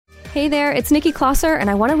Hey there, it's Nikki Klosser, and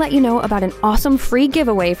I want to let you know about an awesome free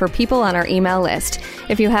giveaway for people on our email list.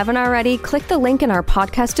 If you haven't already, click the link in our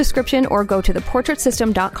podcast description or go to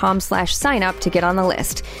theportraitsystem.com/sign-up to get on the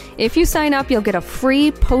list. If you sign up, you'll get a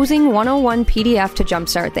free Posing 101 PDF to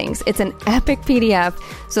jumpstart things. It's an epic PDF,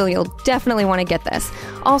 so you'll definitely want to get this.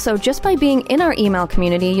 Also, just by being in our email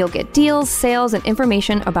community, you'll get deals, sales, and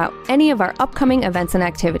information about any of our upcoming events and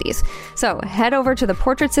activities. So head over to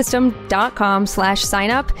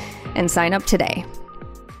theportraitsystem.com/sign-up and sign up today.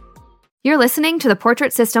 You're listening to the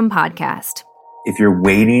Portrait System podcast. If you're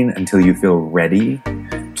waiting until you feel ready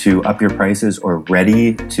to up your prices or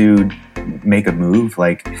ready to make a move,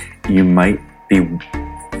 like, you might be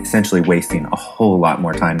essentially wasting a whole lot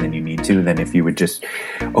more time than you need to, than if you would just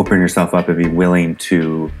open yourself up and be willing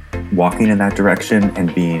to walking in that direction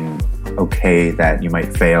and being okay that you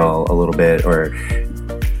might fail a little bit, or,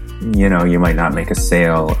 you know, you might not make a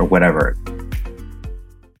sale or whatever.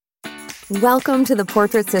 Welcome to the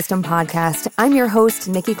Portrait System podcast. I'm your host,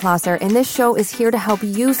 Nikki Klosser, and this show is here to help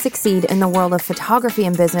you succeed in the world of photography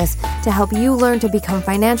and business, to help you learn to become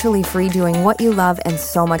financially free doing what you love and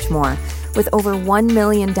so much more. With over 1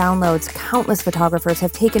 million downloads, countless photographers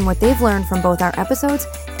have taken what they've learned from both our episodes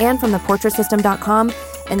and from theportraitsystem.com,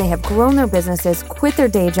 and they have grown their businesses, quit their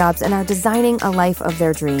day jobs, and are designing a life of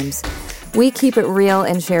their dreams. We keep it real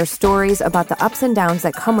and share stories about the ups and downs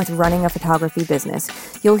that come with running a photography business.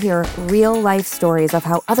 You'll hear real-life stories of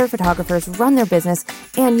how other photographers run their business,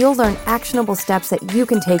 and you'll learn actionable steps that you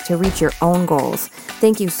can take to reach your own goals.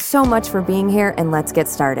 Thank you so much for being here, and let's get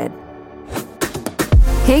started.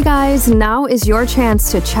 Hey guys, now is your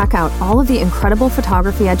chance to check out all of the incredible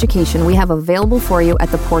photography education we have available for you at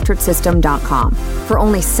theportraitsystem.com. For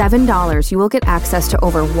only $7, you will get access to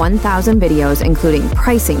over 1,000 videos, including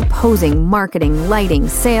pricing, posing, marketing, lighting,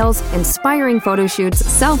 sales, inspiring photo shoots,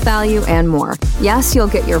 self-value, and more. Yes, you'll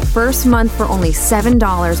get your first month for only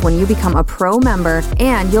 $7 when you become a pro member,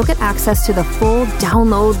 and you'll get access to the full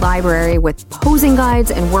download library with posing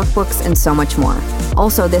guides and workbooks and so much more.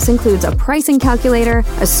 Also, this includes a pricing calculator,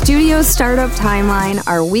 a studio startup timeline,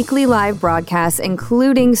 our weekly live broadcasts,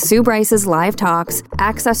 including Sue Bryce's live talks,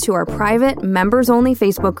 access to our private, members-only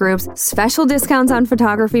Facebook groups, special discounts on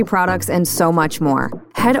photography products, and so much more.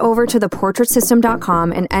 Head over to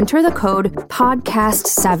theportraitsystem.com and enter the code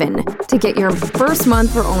PODCAST7 to get your first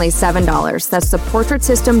month for only $7. That's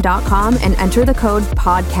theportraitsystem.com and enter the code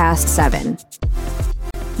PODCAST7.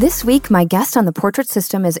 This week, my guest on the Portrait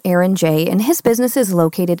System is Aaron J., and his business is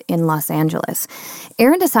located in Los Angeles.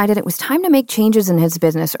 Aaron decided it was time to make changes in his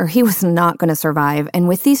business or he was not going to survive, and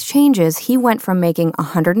with these changes, he went from making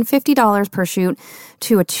 $150 per shoot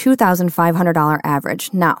to a $2,500 average.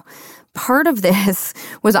 Now, part of this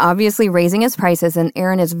was obviously raising his prices, and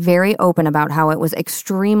Aaron is very open about how it was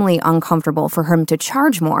extremely uncomfortable for him to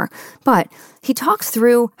charge more, but he talks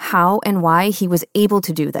through how and why he was able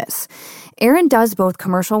to do this. Aaron does both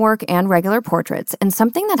commercial work and regular portraits, and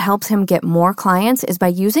something that helps him get more clients is by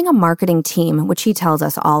using a marketing team, which he tells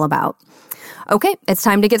us all about. Okay, it's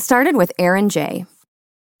time to get started with Aaron J.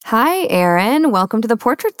 Hi, Aaron. Welcome to the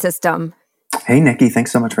Portrait System. Hey, Nikki.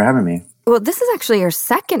 Thanks so much for having me. Well, this is actually your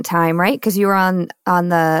second time, right? Because you were on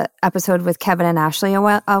the episode with Kevin and Ashley a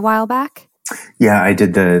while back. Yeah, I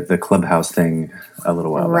did the Clubhouse thing a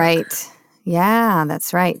little while back. Right. Yeah,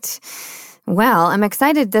 that's right. Well, I'm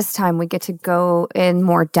excited this time we get to go in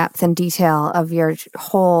more depth and detail of your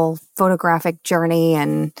whole photographic journey,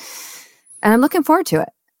 and I'm looking forward to it.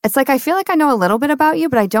 It's like I feel like I know a little bit about you,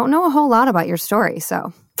 but I don't know a whole lot about your story,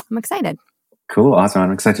 so I'm excited. Cool. Awesome.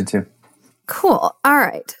 I'm excited too. Cool. All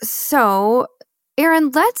right. So, Aaron,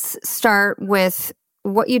 let's start with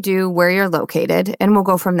what you do, where you're located, and we'll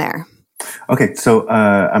go from there. Okay. So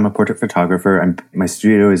I'm a portrait photographer. My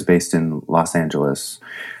studio is based in Los Angeles.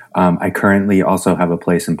 I currently also have a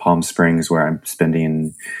place in Palm Springs where I'm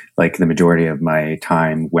spending like the majority of my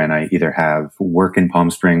time when I either have work in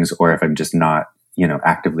Palm Springs or if I'm just not,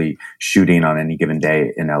 actively shooting on any given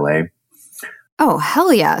day in LA. Oh,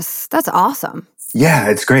 hell yes. That's awesome. Yeah,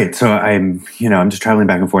 it's great. So I'm just traveling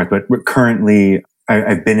back and forth, but currently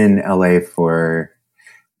I've been in LA for,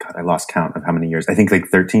 God, I lost count of how many years. I think like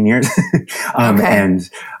 13 years. Okay. And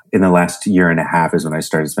in the last year and a half is when I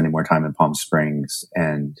started spending more time in Palm Springs,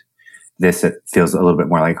 and it feels a little bit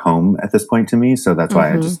more like home at this point to me. So that's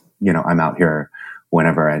why I just, I'm out here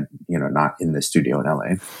whenever I, not in the studio in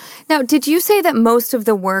LA. Now, did you say that most of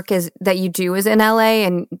the work that you do is in LA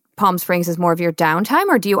and Palm Springs is more of your downtime,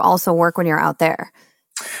 or do you also work when you're out there?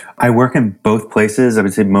 I work in both places. I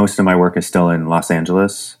would say most of my work is still in Los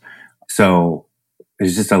Angeles. So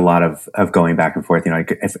there's just a lot of going back and forth.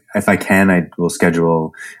 If I can, I will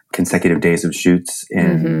schedule consecutive days of shoots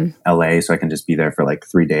in LA so I can just be there for like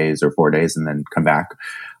 3 days or 4 days and then come back.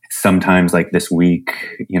 Sometimes like this week,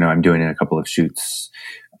 I'm doing a couple of shoots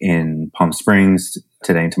in Palm Springs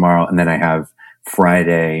today and tomorrow. And then I have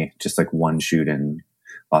Friday, just like one shoot in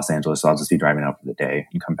Los Angeles. So I'll just be driving out for the day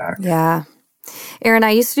and come back. Yeah. Aaron,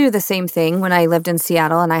 I used to do the same thing when I lived in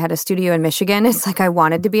Seattle and I had a studio in Michigan. It's like I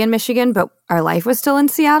wanted to be in Michigan, but our life was still in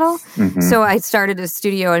Seattle. So I started a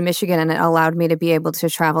studio in Michigan and it allowed me to be able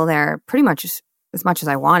to travel there pretty much as much as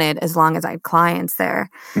I wanted, as long as I had clients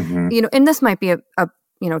there. And this might be a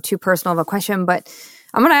too personal of a question, but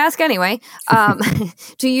I'm going to ask anyway.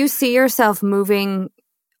 Do you see yourself moving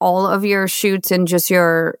all of your shoots and just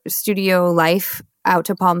your studio life out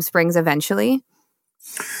to Palm Springs eventually?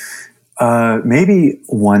 Maybe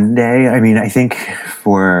one day. I mean, I think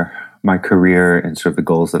for my career and sort of the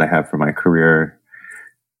goals that I have for my career,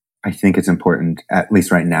 I think it's important, at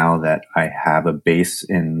least right now, that I have a base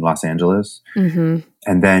in Los Angeles. And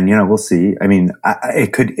then, we'll see. I mean,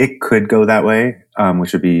 it could go that way,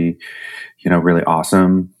 which would be, really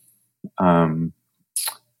awesome.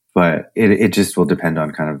 But it just will depend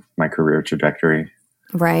on kind of my career trajectory.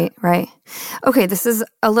 Right. Okay, this is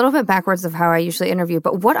a little bit backwards of how I usually interview,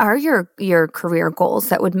 but what are your career goals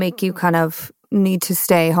that would make you kind of need to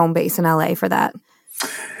stay home base in LA for that?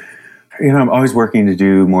 I'm always working to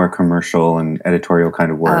do more commercial and editorial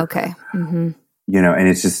kind of work. Okay. And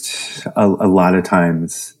it's just a lot of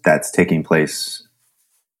times that's taking place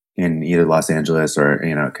in either Los Angeles or,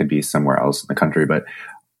 it could be somewhere else in the country. But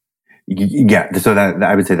yeah, so that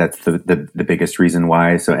I would say that's the biggest reason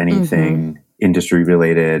why. So anything industry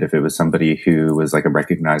related, if it was somebody who was like a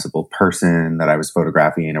recognizable person that I was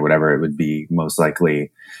photographing or whatever, it would be most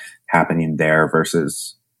likely happening there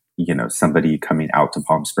versus, somebody coming out to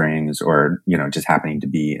Palm Springs or, just happening to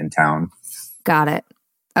be in town. Got it.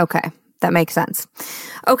 Okay. That makes sense.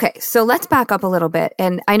 Okay. So let's back up a little bit.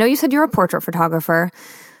 And I know you said you're a portrait photographer.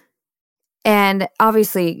 And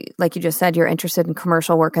obviously, like you just said, you're interested in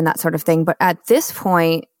commercial work and that sort of thing. But at this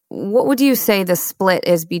point, what would you say the split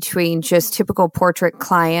is between just typical portrait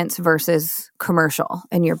clients versus commercial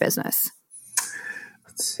in your business?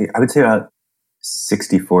 Let's see. I would say about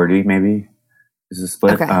 60-40 maybe is the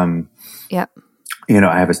split. Okay. Yep.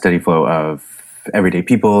 I have a steady flow of everyday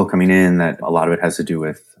people coming in that a lot of it has to do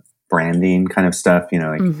with branding kind of stuff,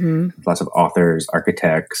 lots of authors,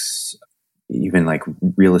 architects, even like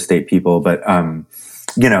real estate people. But,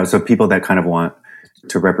 so people that kind of want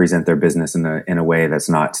to represent their business in a way that's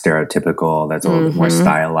not stereotypical, that's a little bit more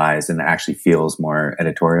stylized and that actually feels more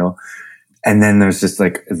editorial. And then there's just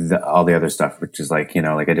like all the other stuff, which is like,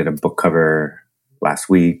 like I did a book cover last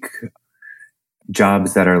week,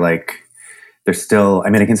 jobs that are like, they're still, I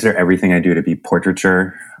mean, I consider everything I do to be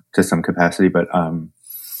portraiture to some capacity, but,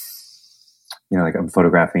 like I'm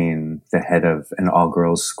photographing the head of an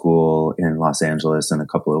all-girls school in Los Angeles in a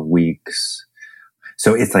couple of weeks.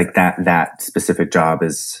 So it's like that specific job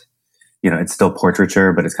is, it's still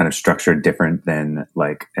portraiture, but it's kind of structured different than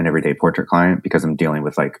like an everyday portrait client because I'm dealing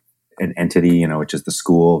with like an entity, which is the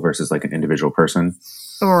school versus like an individual person.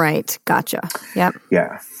 Right. Gotcha. Yep.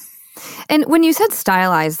 Yeah. And when you said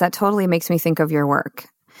stylized, that totally makes me think of your work.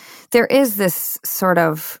 There is this sort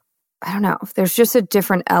of, I don't know, there's just a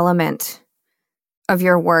different element of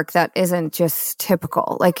your work that isn't just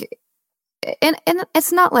typical. Like, and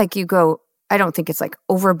it's not like you go, I don't think it's like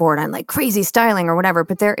overboard on like crazy styling or whatever,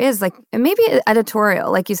 but there is like maybe editorial,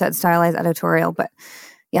 like you said, stylized editorial. But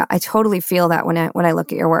yeah, I totally feel that when I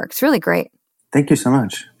look at your work. It's really great. Thank you so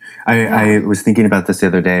much. I was thinking about this the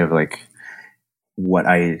other day of like what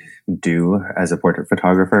I do as a portrait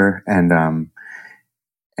photographer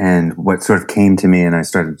and what sort of came to me and I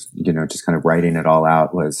started, just kind of writing it all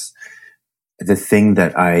out was the thing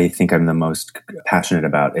that I think I'm the most passionate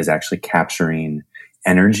about is actually capturing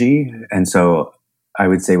energy. And so I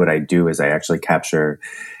would say what I do is I actually capture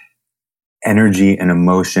energy and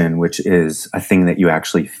emotion, which is a thing that you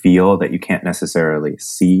actually feel that you can't necessarily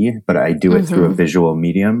see, but I do it through a visual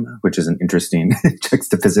medium, which is an interesting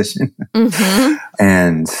juxtaposition.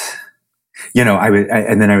 And,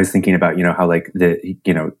 and then I was thinking about, how like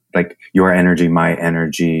like your energy, my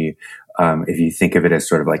energy, if you think of it as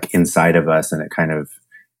sort of like inside of us and it kind of,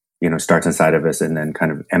 starts inside of us and then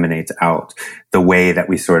kind of emanates out, the way that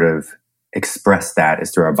we sort of express that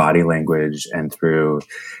is through our body language and through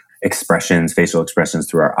expressions, facial expressions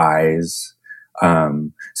through our eyes.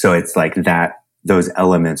 So it's like that, those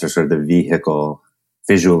elements are sort of the vehicle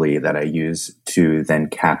visually that I use to then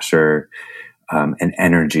capture an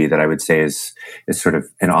energy that I would say is sort of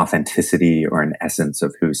an authenticity or an essence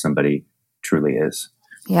of who somebody truly is.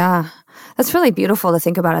 Yeah. That's really beautiful to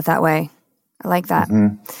think about it that way. I like that.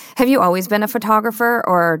 Mm-hmm. Have you always been a photographer,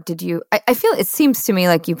 or did you, I feel it seems to me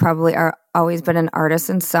like you probably are always been an artist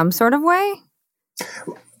in some sort of way.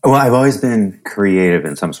 Well, I've always been creative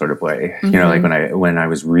in some sort of way. Mm-hmm. You know, like when I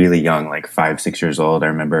was really young, like 5, 6 years old, I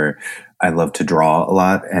remember I loved to draw a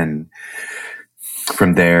lot. And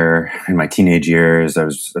from there, in my teenage years, I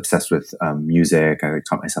was obsessed with music. I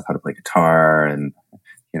taught myself how to play guitar and,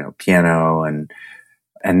 piano. And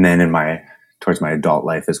then towards my adult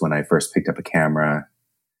life is when I first picked up a camera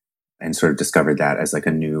and sort of discovered that as like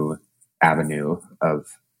a new avenue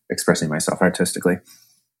of expressing myself artistically.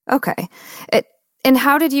 Okay. And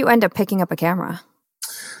how did you end up picking up a camera?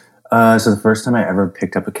 So the first time I ever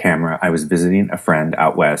picked up a camera, I was visiting a friend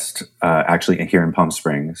out west, actually here in Palm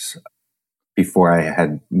Springs, before I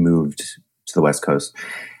had moved to the West Coast.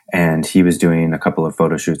 And he was doing a couple of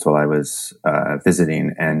photo shoots while I was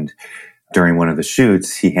visiting. And during one of the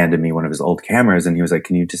shoots, he handed me one of his old cameras and he was like,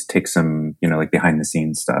 can you just take some, like behind the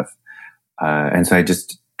scenes stuff? And so I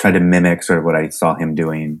just tried to mimic sort of what I saw him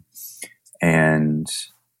doing. And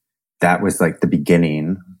that was like the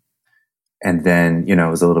beginning. And then, it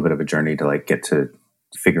was a little bit of a journey to like get to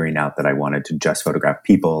figuring out that I wanted to just photograph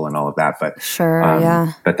people and all of that. But sure,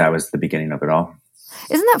 yeah. But that was the beginning of it all.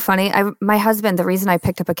 Isn't that funny? My husband, the reason I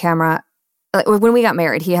picked up a camera, when we got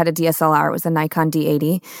married, he had a DSLR. It was a Nikon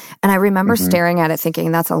D80. And I remember staring at it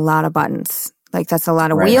thinking, that's a lot of buttons. Like, that's a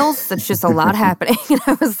lot of wheels. That's just a lot happening. And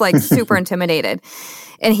I was like super intimidated.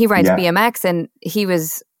 And he rides BMX, and he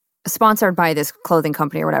was sponsored by this clothing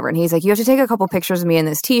company or whatever. And he's like, you have to take a couple pictures of me in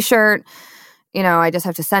this t-shirt. I just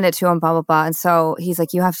have to send it to him, blah, blah, blah. And so he's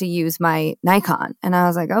like, you have to use my Nikon. And I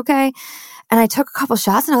was like, okay. And I took a couple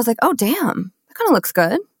shots and I was like, oh, damn, that kind of looks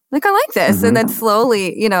good. Like, I like this. And then slowly,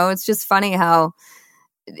 it's just funny how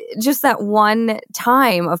just that one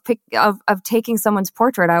time of taking someone's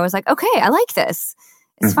portrait, I was like, okay, I like this.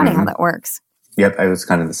 It's funny how that works. Yep, it was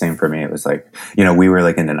kind of the same for me. It was like, we were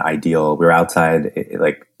like in we were outside,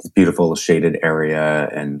 like this beautiful shaded area,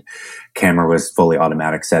 and camera was fully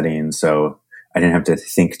automatic setting. So I didn't have to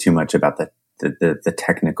think too much about the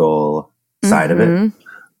technical side of it.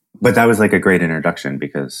 But that was like a great introduction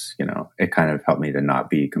because, it kind of helped me to not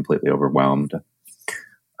be completely overwhelmed.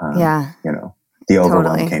 The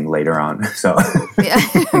overwhelm came later on. So, yeah,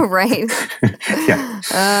 right.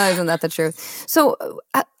 Yeah. Isn't that the truth? So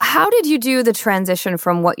how did you do the transition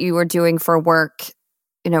from what you were doing for work,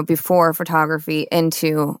 before photography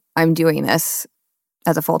into I'm doing this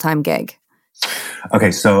as a full-time gig?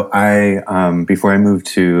 Okay. So before I moved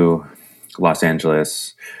to Los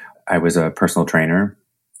Angeles, I was a personal trainer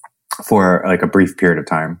for like a brief period of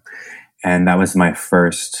time. And that was my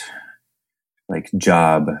first like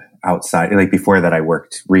job outside. Like before that, I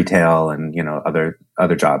worked retail and,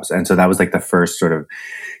 other jobs. And so that was like the first sort of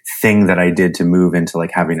thing that I did to move into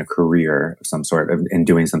like having a career of some sort and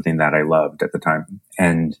doing something that I loved at the time.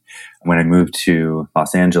 And when I moved to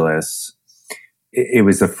Los Angeles, it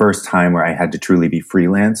was the first time where I had to truly be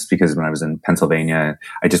freelance, because when I was in Pennsylvania,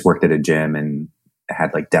 I just worked at a gym and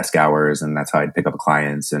had like desk hours, and that's how I'd pick up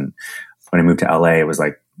clients. And when I moved to LA, it was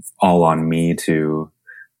like all on me to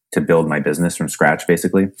build my business from scratch,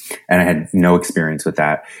 basically. And I had no experience with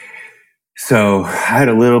that. So I had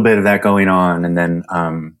a little bit of that going on. And then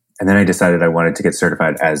I decided I wanted to get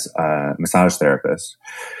certified as a massage therapist.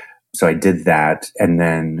 So I did that. And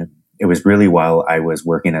then it was really while I was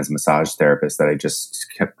working as a massage therapist that I just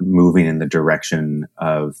kept moving in the direction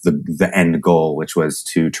of the end goal, which was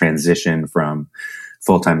to transition from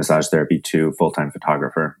full-time massage therapy to full-time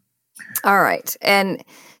photographer. All right. And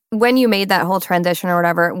when you made that whole transition or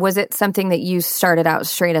whatever, was it something that you started out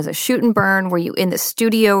straight as a shoot and burn? Were you in the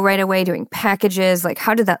studio right away doing packages? Like,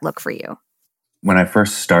 how did that look for you? When I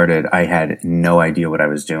first started, I had no idea what I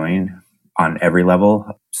was doing on every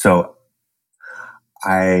level. So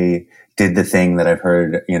I did the thing that I've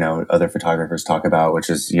heard, other photographers talk about, which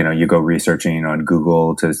is, you go researching on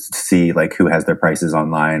Google to see like who has their prices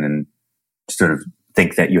online and sort of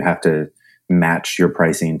think that you have to match your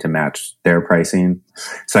pricing to match their pricing.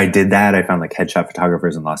 So I did that. I found like headshot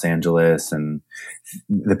photographers in Los Angeles, and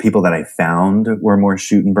the people that I found were more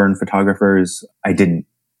shoot and burn photographers. I didn't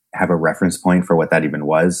have a reference point for what that even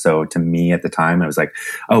was. So to me at the time, I was like,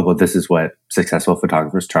 oh, well, this is what successful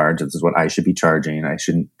photographers charge. This is what I should be charging. I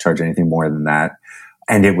shouldn't charge anything more than that.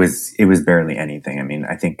 And it was barely anything. I mean,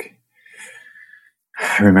 I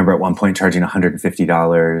remember at one point charging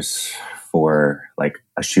 $150 for like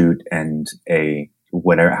a shoot and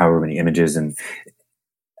however many images. And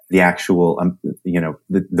the actual,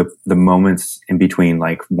 the moments in between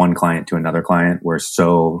like one client to another client were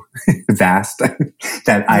so vast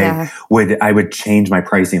that I would change my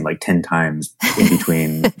pricing like 10 times in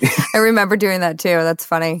between. I remember doing that too. That's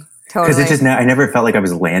funny. Totally. Because I never felt like I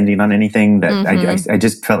was landing on anything that I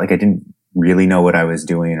just felt like I didn't really know what I was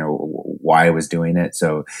doing or why I was doing it.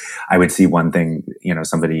 So I would see one thing,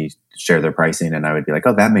 somebody share their pricing and I would be like,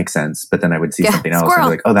 oh, that makes sense. But then I would see something else and be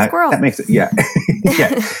like, oh, that makes it. Yeah.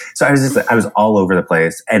 Yeah. So I was all over the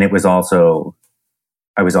place. And it was also,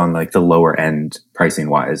 I was on like the lower end pricing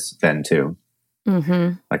wise then too.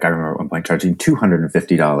 Mm-hmm. Like I remember at one point charging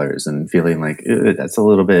 $250 and feeling like that's a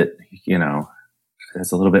little bit,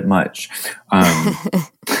 that's a little bit much.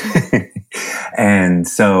 And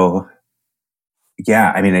so,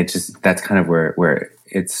 yeah, I mean, that's kind of where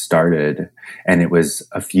it started. And it was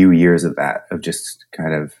a few years of that, of just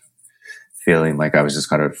kind of feeling like I was just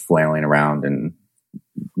kind of flailing around and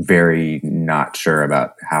very not sure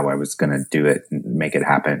about how I was going to do it and make it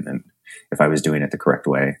happen and if I was doing it the correct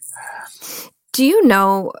way. Do you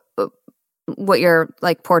know what your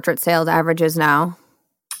like portrait sales average is now?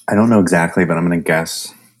 I don't know exactly, but I'm going to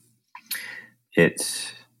guess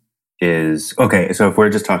it is okay. So if we're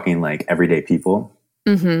just talking like everyday people,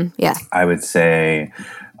 yeah, I would say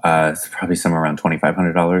it's probably somewhere around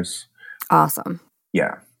 $2,500. Awesome.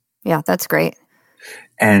 Yeah, that's great.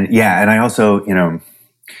 And I also,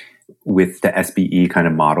 with the SBE kind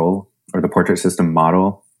of model or the portrait system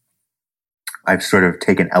model, I've sort of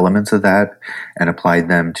taken elements of that and applied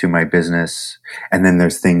them to my business. And then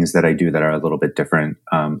there's things that I do that are a little bit different.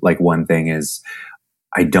 Like one thing is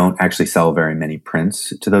I don't actually sell very many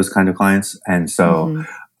prints to those kind of clients. And so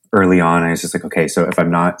early on, I was just like, okay, so if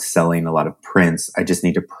I'm not selling a lot of prints, I just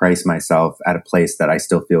need to price myself at a place that I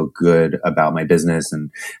still feel good about my business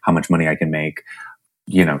and how much money I can make,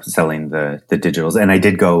 selling the digitals. And I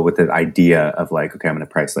did go with the idea of like, okay, I'm going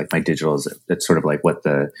to price like my digitals. That's sort of like what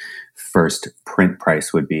the first print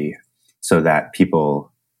price would be so that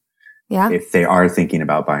people, if they are thinking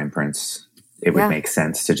about buying prints, it would make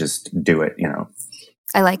sense to just do it,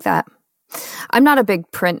 I like that. I'm not a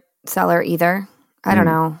big print seller either. I don't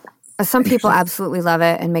know. Some people absolutely love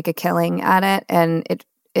it and make a killing at it, and it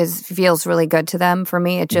feels really good to them. For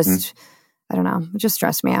me, it just, I don't know, it just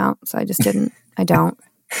stressed me out. So I just didn't. I don't.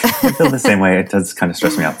 I feel the same way. It does kind of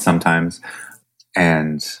stress me out sometimes.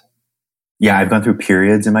 And yeah, I've gone through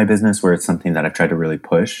periods in my business where it's something that I've tried to really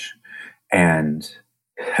push and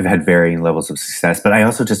I've had varying levels of success. But I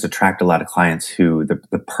also just attract a lot of clients who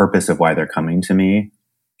the purpose of why they're coming to me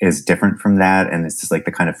is different from that. And it's just like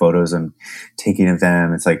the kind of photos I'm taking of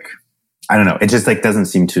them. It's like, I don't know. It just like doesn't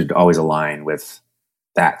seem to always align with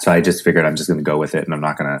that. So I just figured I'm just going to go with it and I'm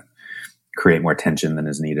not going to create more tension than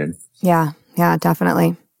is needed. Yeah,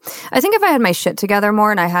 definitely. I think if I had my shit together more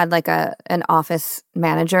and I had like an office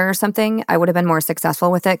manager or something, I would have been more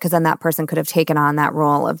successful with it because then that person could have taken on that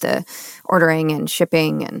role of the ordering and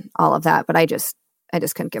shipping and all of that. But I just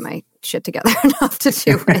couldn't get my shit together enough to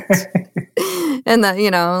do it. And then,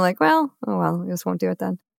 like, I just won't do it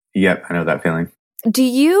then. Yep, I know that feeling. Do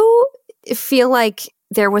you feel like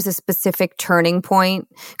there was a specific turning point?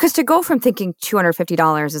 Because to go from thinking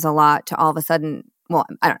 $250 is a lot to all of a sudden, well,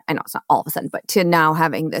 I know it's not all of a sudden, but to now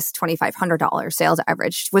having this $2,500 sales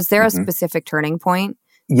average, was there a specific turning point?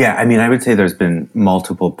 Yeah, I mean, I would say there's been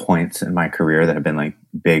multiple points in my career that have been like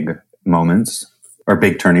big moments or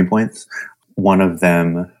big turning points. One of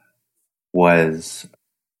them was,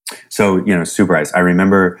 Super Ice. I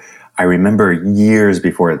remember years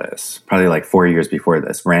before this, probably like 4 years before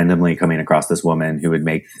this, randomly coming across this woman who would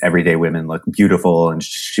make everyday women look beautiful. And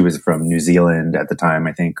she was from New Zealand at the time,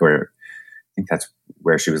 I think that's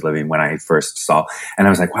where she was living when I first saw. And I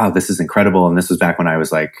was like, wow, this is incredible. And this was back when I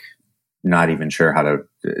was like, not even sure how to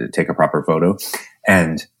take a proper photo.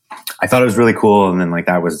 And I thought it was really cool. And then like,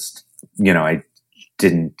 that was, I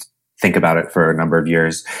didn't think about it for a number of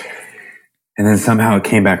years. And then somehow it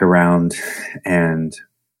came back around and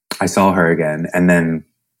I saw her again. And then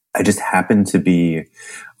I just happened to be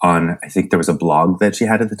on, I think there was a blog that she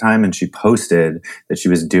had at the time. And she posted that she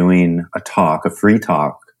was doing a free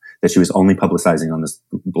talk that she was only publicizing on this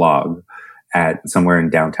blog at somewhere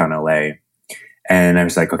in downtown LA. And I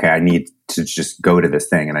was like, okay, I need to just go to this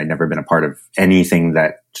thing. And I'd never been a part of anything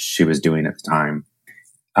that she was doing at the time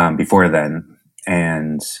before then.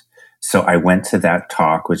 And so I went to that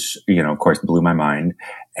talk, which, of course, blew my mind.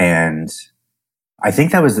 And I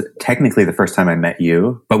think that was technically the first time I met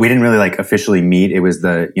you, but we didn't really like officially meet. It was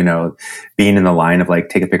the, being in the line of like,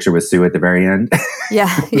 take a picture with Sue at the very end.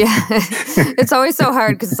 Yeah. It's always so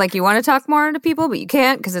hard because it's like you want to talk more to people, but you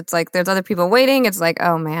can't because it's like there's other people waiting. It's like,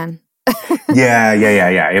 oh man.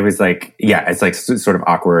 Yeah. It was like, it's like sort of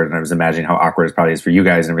awkward. And I was imagining how awkward it probably is for you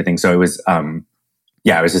guys and everything. So it was, it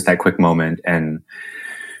was just that quick moment. And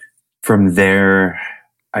from there,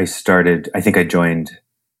 I think I joined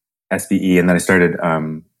SBE, and then I started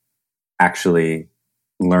actually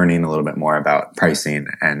learning a little bit more about pricing.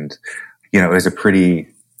 And, it was a pretty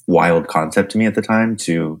wild concept to me at the time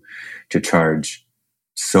to charge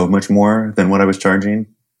so much more than what I was charging.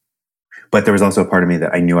 But there was also a part of me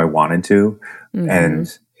that I knew I wanted to. Mm-hmm.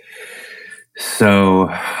 And so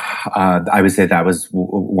I would say that was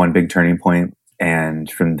one big turning point. And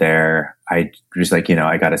from there, I was like,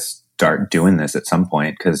 I got to start doing this at some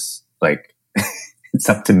point, because like it's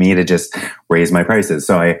up to me to just raise my prices.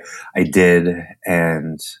 So I did,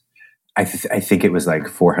 and I think it was like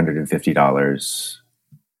 $450.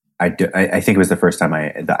 I think it was the first time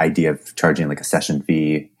the idea of charging like a session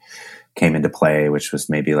fee came into play, which was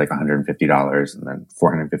maybe like $150, and then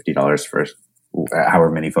 $450 for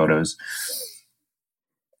however many photos.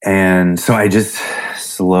 And so I just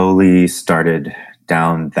slowly started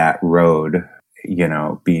down that road,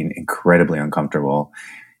 being incredibly uncomfortable.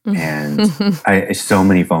 And so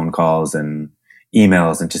many phone calls and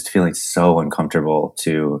emails, and just feeling so uncomfortable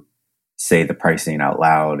to say the pricing out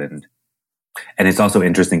loud. And it's also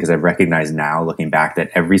interesting because I've recognized now, looking back, that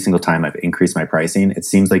every single time I've increased my pricing, it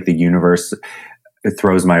seems like the universe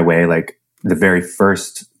throws my way. Like the very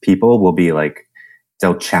first people will be like,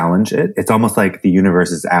 they'll challenge it. It's almost like the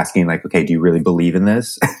universe is asking like, okay, do you really believe in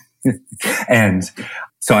this? And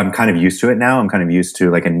so I'm kind of used to it now. I'm kind of used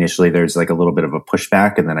to, like, initially there's like a little bit of a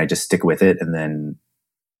pushback, and then I just stick with it. And then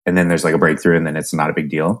there's like a breakthrough, and then it's not a big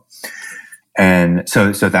deal. And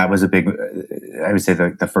so that was a big, I would say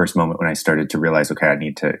the first moment when I started to realize, okay, I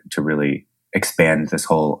need to really expand this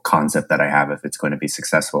whole concept that I have if it's going to be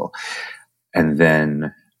successful. And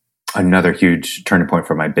then another huge turning point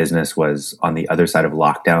for my business was on the other side of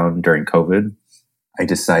lockdown during COVID. I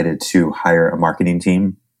decided to hire a marketing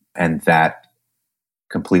team, and that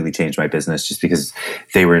completely changed my business, just because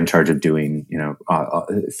they were in charge of doing,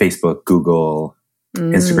 Facebook, Google,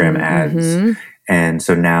 Instagram ads. Mm-hmm. And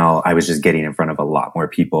so now I was just getting in front of a lot more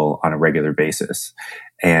people on a regular basis.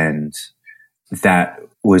 And that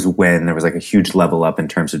was when there was like a huge level up in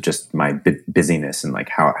terms of just my busyness, and like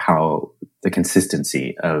how the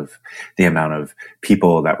consistency of the amount of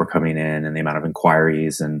people that were coming in and the amount of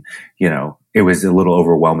inquiries. And, it was a little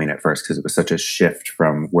overwhelming at first, because it was such a shift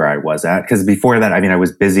from where I was at. Because before that, I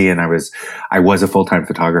was busy, and I was a full-time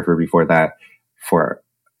photographer before that for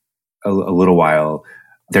a little while.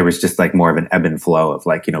 There was just like more of an ebb and flow of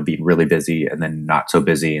like, being really busy and then not so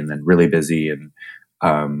busy and then really busy.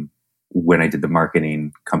 And when I did the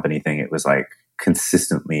marketing company thing, it was like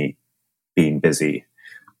consistently being busy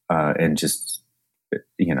and just,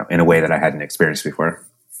 in a way that I hadn't experienced before.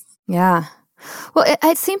 Yeah. Well,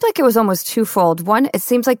 it seemed like it was almost twofold. One, it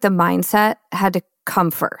seems like the mindset had to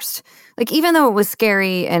come first. Like, even though it was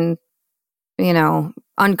scary and,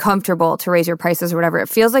 uncomfortable to raise your prices or whatever, it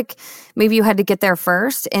feels like maybe you had to get there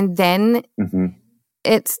first, and then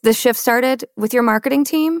the shift started with your marketing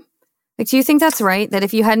team. Like, do you think that's right? That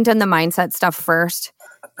if you hadn't done the mindset first?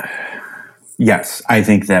 Yes, I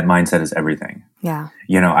think that mindset is everything. Yeah.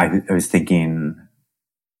 I was thinking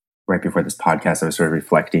right before this podcast, I was sort of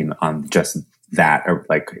reflecting on just that, or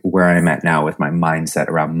like where I'm at now with my mindset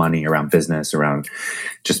around money, around business, around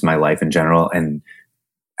just my life in general, and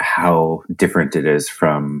how different it is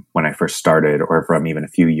from when I first started, or from even a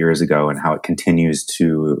few years ago, and how it continues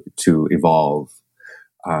to evolve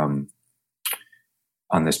on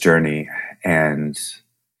this journey. And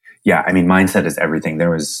yeah, mindset is everything. There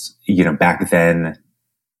was, back then,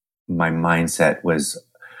 my mindset was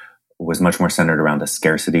much more centered around a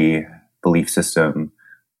scarcity belief system,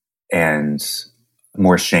 and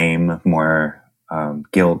more shame, more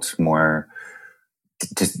guilt, more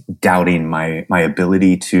just doubting my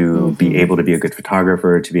ability to be able to be a good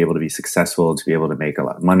photographer, to be able to be successful, to be able to make a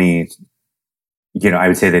lot of money. I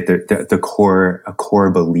would say that the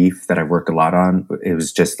core belief that I've worked a lot on, it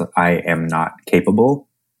was just, I am not capable.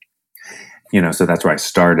 So that's where I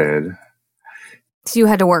started. So you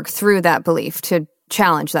had to work through that belief to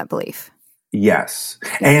challenge that belief. Yes.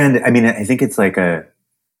 And I think it's like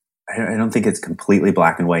I don't think it's completely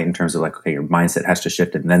black and white in terms of like, okay, your mindset has to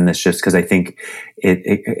shift and then this shifts, because I think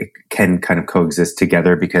it can kind of coexist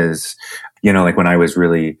together, because, like when I was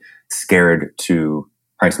really scared to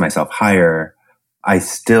price myself higher, I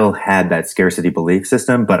still had that scarcity belief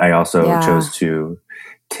system, but I also chose to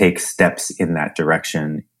take steps in that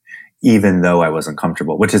direction, even though I was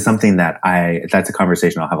uncomfortable, which is something that's a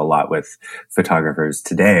conversation I'll have a lot with photographers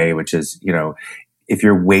today, which is, if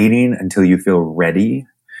you're waiting until you feel ready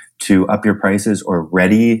to up your prices or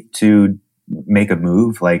ready to make a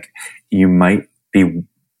move, like you might be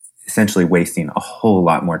essentially wasting a whole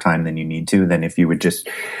lot more time than you need to, than if you would just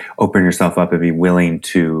open yourself up and be willing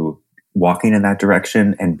to walking in that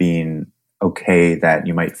direction and being okay that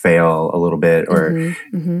you might fail a little bit or,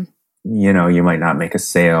 you know, you might not make a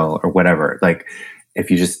sale or whatever. Like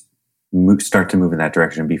if you just start to move in that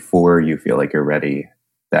direction before you feel like you're ready,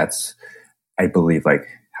 that's, I believe, like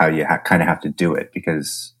how you kind of have to do it,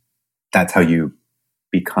 because that's how you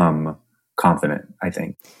become confident, I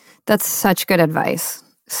think. That's such good advice.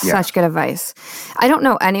 Such good advice. I don't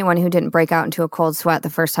know anyone who didn't break out into a cold sweat the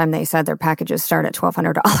first time they said their packages start at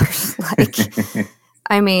 $1,200. Like,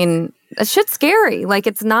 I mean, that shit's scary. Like,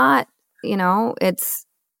 it's not, you know, it's,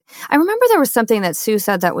 I remember there was something that Sue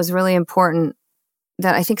said that was really important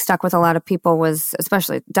that I think stuck with a lot of people, was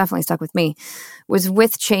definitely stuck with me, was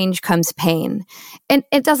with change comes pain. And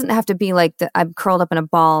it doesn't have to be like I'm curled up in a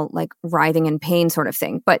ball, like writhing in pain sort of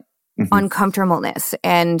thing, but uncomfortableness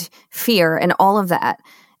and fear and all of that.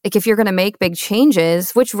 Like if you're going to make big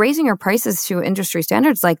changes, which raising your prices to industry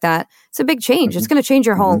standards like that, it's a big change. It's going to change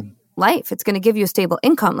your whole life. It's going to give you a stable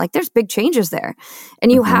income. Like there's big changes there.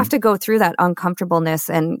 And you have to go through that uncomfortableness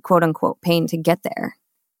and quote unquote pain to get there,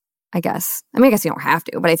 I guess. I mean, I guess you don't have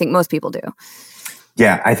to, but I think most people do.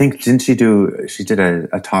 Yeah, I think, she did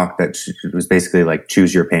a talk that was basically like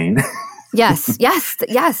choose your pain. Yes,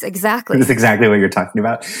 exactly. That's exactly what you're talking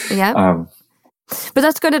about. Yeah. But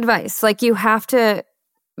that's good advice. Like you have to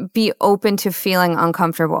be open to feeling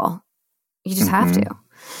uncomfortable. You just have to.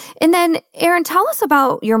 And then, Aaron, tell us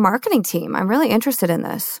about your marketing team. I'm really interested in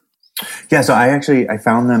this. Yeah, so I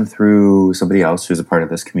found them through somebody else who's a part of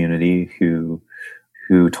this community who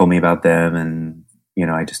told me about them, and you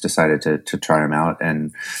know, I just decided to try them out.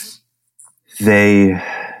 And they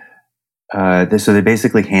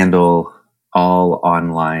basically handle all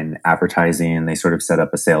online advertising. They sort of set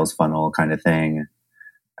up a sales funnel kind of thing.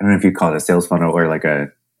 I don't know if you call it a sales funnel or like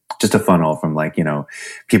just a funnel from, like, you know,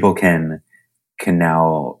 people can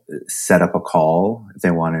now set up a call if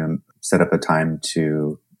they want to set up a time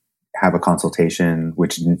to have a consultation,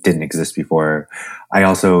 which didn't exist before. I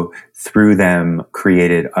also, through them,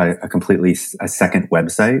 created a second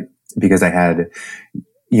website, because I had,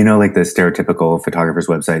 you know, like the stereotypical photographers'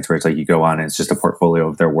 websites where it's like you go on and it's just a portfolio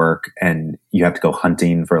of their work and you have to go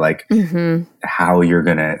hunting for like how you're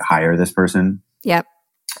going to hire this person. Yep.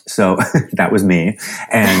 So that was me.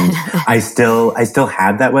 And I still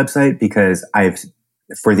have that website, because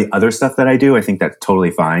for the other stuff that I do, I think that's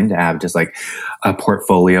totally fine to have just like a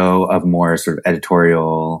portfolio of more sort of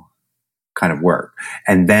editorial kind of work.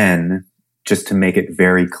 And then just to make it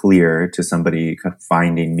very clear to somebody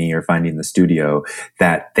finding me or finding the studio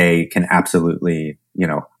that they can absolutely, you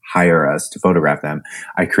know, hire us to photograph them,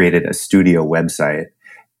 I created a studio website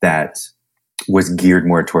that was geared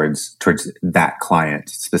more towards that client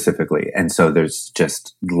specifically. And so there's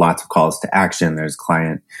just lots of calls to action. There's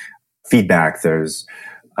client feedback. There's,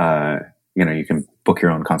 you know, you can book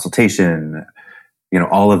your own consultation, you know,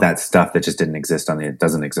 all of that stuff that just doesn't exist on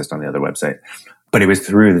the other website. But it was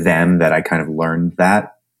through them that I kind of learned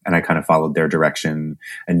that, and I kind of followed their direction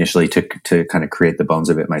initially to kind of create the bones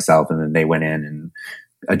of it myself. And then they went in and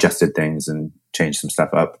adjusted things and changed some stuff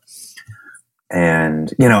up.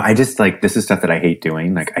 And, you know, I just like, this is stuff that I hate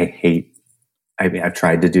doing. Like I've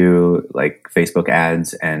tried to do like Facebook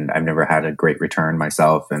ads and I've never had a great return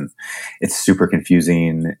myself, and it's super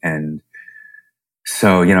confusing. And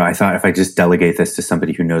so, you know, I thought if I just delegate this to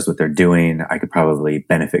somebody who knows what they're doing, I could probably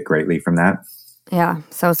benefit greatly from that. Yeah.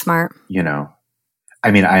 So smart. You know,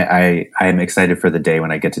 I mean, I am excited for the day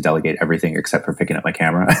when I get to delegate everything except for picking up my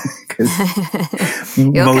camera, because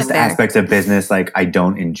most aspects of business, like I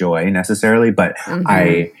don't enjoy necessarily, but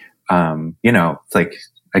I, you know, it's like,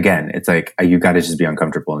 again, it's like you got to just be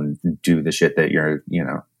uncomfortable and do the shit that you're, you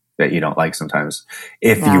know, that you don't like sometimes,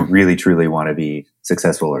 if you really truly want to be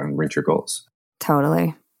successful or reach your goals.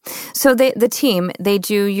 Totally. So the team, they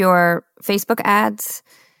do your Facebook ads,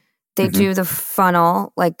 they do the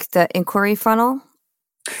funnel, like the inquiry funnel.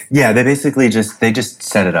 Yeah, they basically just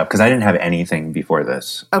set it up, because I didn't have anything before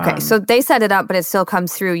this. Okay, so they set it up, but it still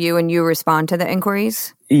comes through you and you respond to the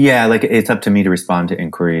inquiries? Yeah, like it's up to me to respond to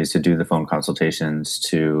inquiries, to do the phone consultations,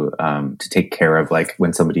 to take care of like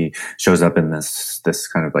when somebody shows up in this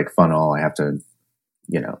kind of like funnel, I have to,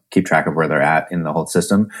 you know, keep track of where they're at in the whole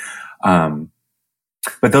system.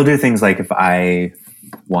 But they'll do things like if I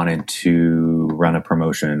wanted to run a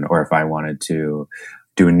promotion, or if I wanted to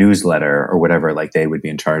do a newsletter or whatever, like they would be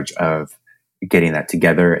in charge of getting that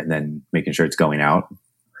together and then making sure it's going out.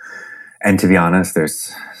 And to be honest,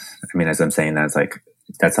 as I'm saying that, it's like,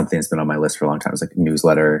 that's something that's been on my list for a long time. It's like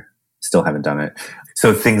newsletter, still haven't done it.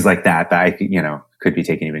 So things like that I, could be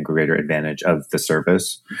taking even greater advantage of the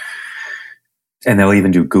service. And they'll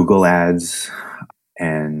even do Google ads.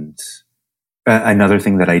 And another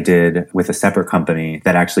thing that I did with a separate company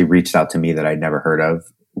that actually reached out to me that I'd never heard of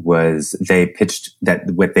was they pitched that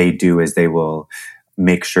what they do is they will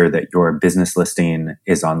make sure that your business listing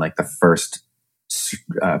is on like the first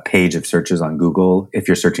page of searches on Google if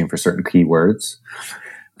you're searching for certain keywords.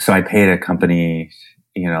 So I paid a company,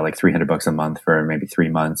 like $300 a month for maybe 3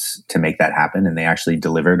 months to make that happen. And they actually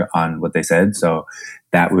delivered on what they said. So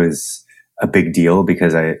that was a big deal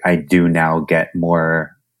because I do now get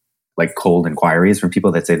more like cold inquiries from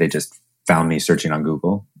people that say they just found me searching on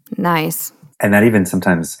Google. Nice. And that even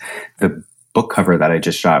sometimes the book cover that I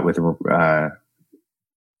just shot with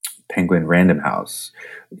Penguin Random House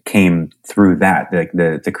came through that. Like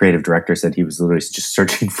the creative director said he was literally just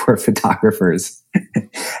searching for photographers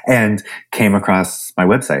and came across my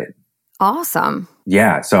website. Awesome.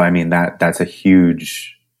 Yeah. So, I mean, that's a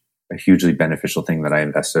hugely beneficial thing that I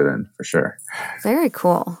invested in for sure. Very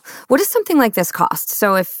cool. What does something like this cost?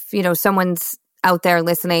 So if, someone's out there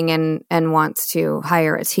listening and wants to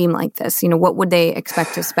hire a team like this, what would they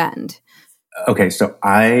expect to spend? Okay, so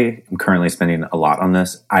I am currently spending a lot on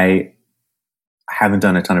this. I haven't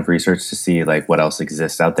done a ton of research to see like what else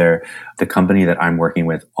exists out there. The company that I'm working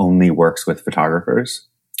with only works with photographers.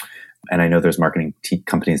 And I know there's marketing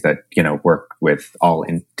companies that, work with all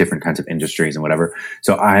in different kinds of industries and whatever.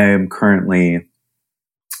 So I am currently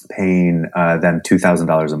paying them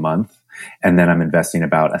 $2,000 a month. And then I'm investing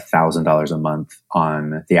about $1,000 a month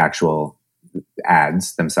on the actual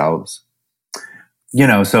ads themselves.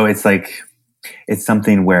 So it's like, it's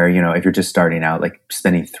something where, if you're just starting out, like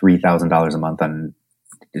spending $3,000 a month on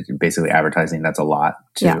basically advertising, that's a lot.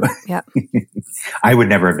 Yeah. I would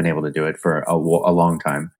never have been able to do it for a long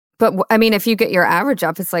time. But I mean, if you get your average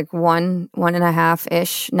up, it's like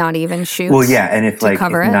 1.5-ish, not even shoots. Well, yeah. And if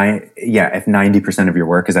 90% of your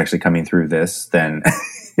work is actually coming through this, then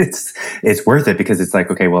it's worth it because it's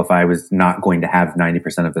like, okay, well, if I was not going to have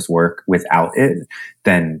 90% of this work without it,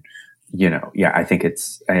 then, I think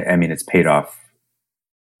it's paid off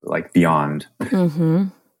like beyond.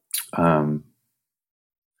 Mm-hmm.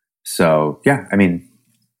 So yeah,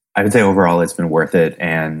 I would say overall it's been worth it.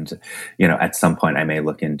 And, at some point I may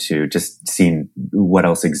look into just seeing what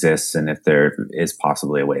else exists and if there is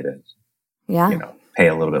possibly a way to, pay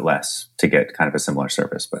a little bit less to get kind of a similar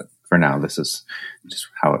service. But for now, this is just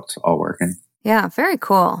how it's all working. Yeah, very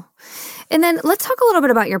cool. And then let's talk a little bit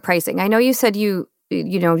about your pricing. I know you said you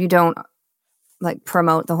don't like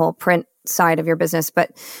promote the whole print side of your business,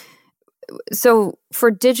 but so for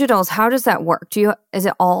digitals, how does that work? Is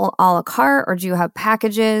it all a la carte or do you have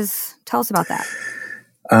packages? Tell us about that.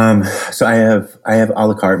 So I have a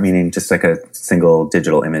la carte, meaning just like a single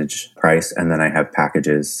digital image price. And then I have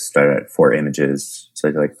packages start at 4 images. So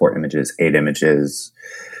like 4 images, 8 images,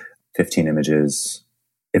 15 images.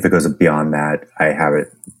 If it goes beyond that, I have it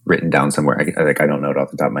written down somewhere. I don't know it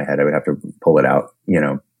off the top of my head. I would have to pull it out,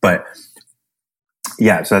 but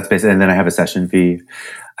yeah, so that's basically, and then I have a session fee.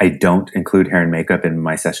 I don't include hair and makeup in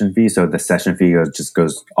my session fee. So the session fee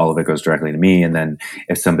all of it goes directly to me. And then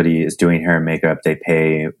if somebody is doing hair and makeup, they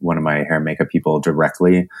pay one of my hair and makeup people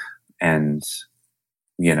directly. And,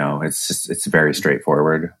 it's very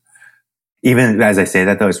straightforward. Even as I say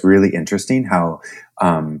that though, it's really interesting how,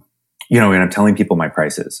 when I'm telling people my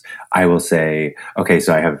prices, I will say, okay,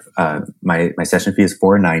 so I have, my session fee is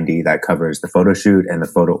 $490. That covers the photo shoot and the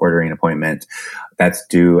photo ordering appointment. That's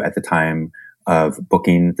due at the time of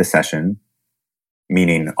booking the session,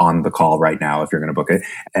 meaning on the call right now, if you're going to book it.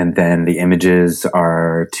 And then the images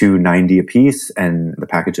are $290 a piece and the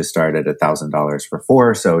packages start at $1,000 for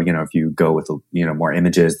 4. So, if you go with, more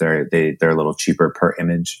images, they're a little cheaper per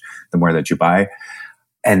image, the more that you buy.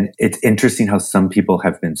 And it's interesting how some people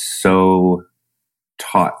have been so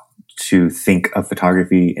taught to think of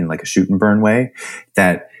photography in like a shoot and burn way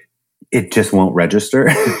that it just won't register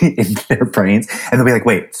in their brains. And they'll be like,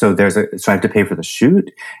 wait, so I have to pay for the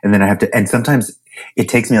shoot. And then and sometimes it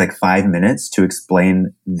takes me like 5 minutes to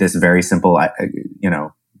explain this very simple,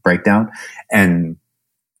 breakdown. And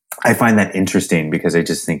I find that interesting because I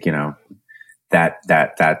just think,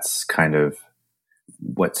 that's kind of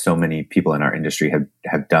what so many people in our industry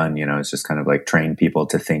have done, it's just kind of like train people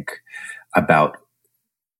to think about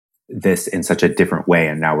this in such a different way.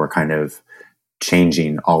 And now we're kind of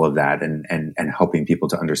changing all of that and helping people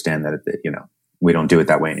to understand that, we don't do it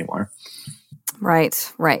that way anymore.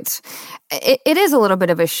 Right. It is a little bit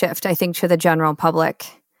of a shift, I think, to the general public.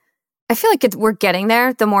 I feel like we're getting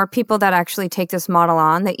there. The more people that actually take this model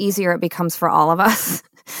on, the easier it becomes for all of us.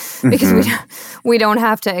 because we don't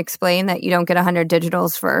have to explain that you don't get 100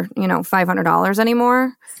 digitals for, $500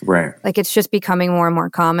 anymore. Right. Like it's just becoming more and more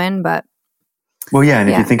common, but. Well, yeah. And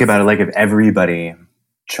if you think about it, like if everybody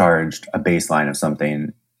charged a baseline of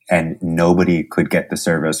something and nobody could get the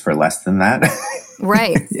service for less than that,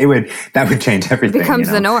 right. that would change everything. It becomes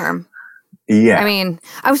the norm. Yeah. I mean,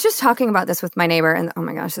 I was just talking about this with my neighbor and oh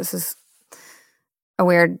my gosh, this is a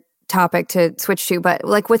weird topic to switch to, but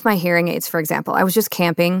like with my hearing aids, for example, I was just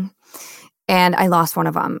camping and I lost one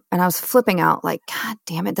of them and I was flipping out like, God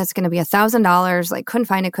damn it, that's going to be $1,000. Like couldn't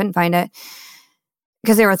find it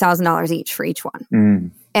because they were $1,000 each for each one.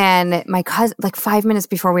 Mm. And my cousin, like 5 minutes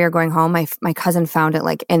before we were going home, my cousin found it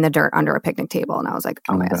like in the dirt under a picnic table. And I was like,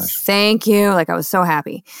 oh my gosh, thank you. Like I was so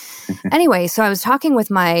happy. Anyway, so I was talking with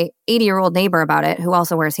my 80-year-old neighbor about it, who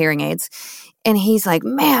also wears hearing aids. And he's like,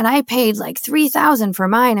 man, I paid like $3,000 for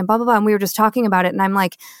mine and blah, blah, blah. And we were just talking about it. And I'm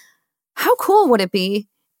like, how cool would it be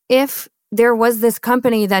if there was this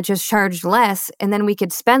company that just charged less and then we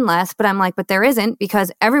could spend less? But I'm like, but there isn't, because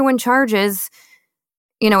everyone charges,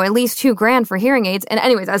 at least $2,000 for hearing aids. And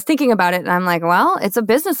anyways, I was thinking about it and I'm like, well, it's a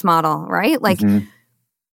business model, right? Like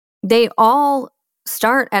they all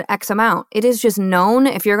start at X amount. It is just known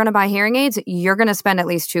if you're going to buy hearing aids, you're going to spend at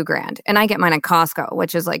least $2,000. And I get mine at Costco,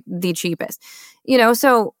 which is like the cheapest,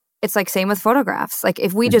 so it's like same with photographs. Like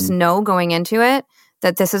if we just know going into it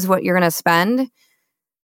that this is what you're going to spend,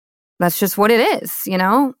 that's just what it is,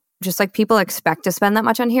 just like people expect to spend that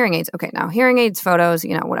much on hearing aids. Okay. Now hearing aids, photos,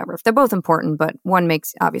 whatever, they're both important, but one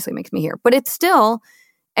obviously makes me hear, but it's still,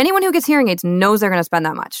 anyone who gets hearing aids knows they're going to spend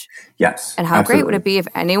that much. Yes. And how absolutely. great would it be if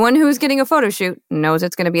anyone who's getting a photo shoot knows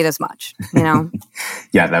it's going to be this much,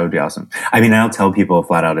 Yeah, that would be awesome. I mean, I'll tell people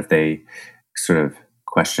flat out if they sort of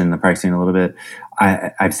question the pricing a little bit.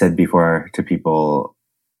 I've said before to people,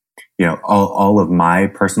 all of my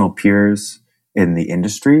personal peers in the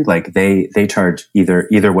industry, like they charge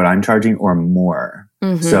either what I'm charging or more.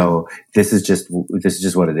 Mm-hmm. So this is just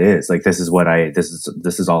what it is. Like this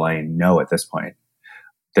is all I know at this point.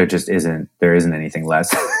 There isn't anything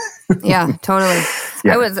less. Yeah, totally.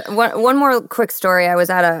 Yeah. I was one more quick story. I was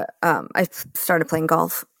at I started playing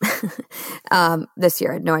golf this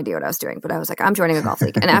year. I had no idea what I was doing, but I was like, I'm joining a golf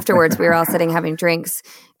league. And afterwards we were all sitting having drinks.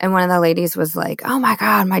 And one of the ladies was like, oh my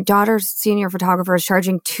God, my daughter's senior photographer is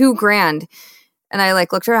charging $2,000. And I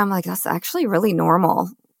like looked at her, I'm like, that's actually really normal.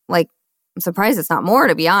 Like, I'm surprised it's not more,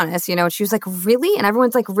 to be honest. And she was like, really? And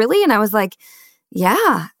everyone's like, really? And I was like,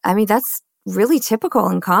 yeah, I mean, that's really typical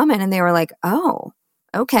and common. And they were like, oh,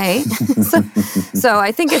 okay. So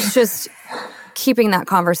I think it's just keeping that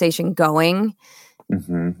conversation going,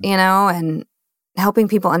 and helping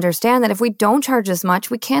people understand that if we don't charge as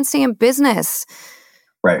much, we can't stay in business.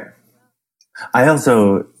 Right.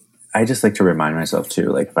 I just like to remind myself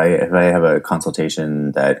too, like if I have a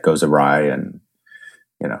consultation that goes awry and,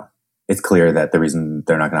 it's clear that the reason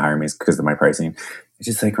they're not going to hire me is because of my pricing. I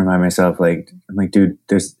just like remind myself, I'm like, dude,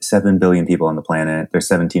 there's 7 billion people on the planet. There's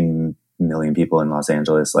 17 million people in Los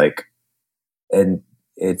Angeles. And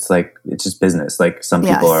it's just business. Like some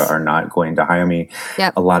people are not going to hire me.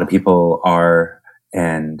 Yep. A lot of people are,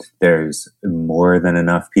 and there's more than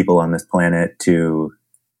enough people on this planet to,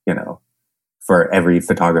 for every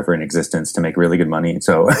photographer in existence to make really good money.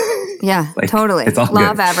 So yeah, totally. It's all Law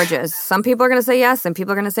good. of averages. Some people are going to say yes, and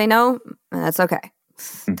people are going to say no. And that's okay.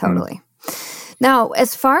 Mm-hmm. Totally. Now,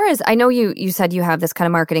 as far as I know, you said you have this kind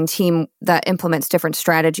of marketing team that implements different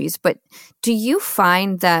strategies, but do you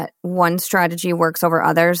find that one strategy works over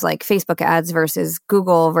others, like Facebook ads versus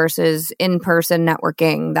Google versus in-person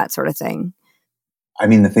networking, that sort of thing? I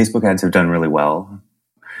mean, the Facebook ads have done really well.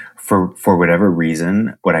 For whatever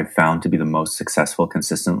reason, what I've found to be the most successful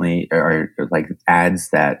consistently are like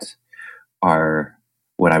ads that are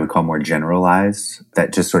what I would call more generalized,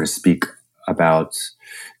 that just sort of speak about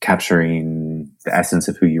capturing the essence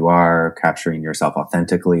of who you are, capturing yourself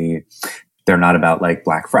authentically. They're not about like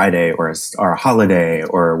Black Friday or a holiday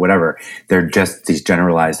or whatever. They're just these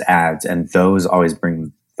generalized ads, and those always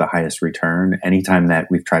bring the highest return. Anytime that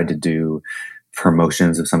we've tried to do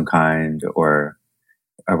promotions of some kind or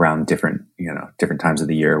around different times of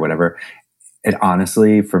the year or whatever, it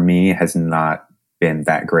honestly, for me, has not been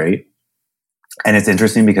that great. And it's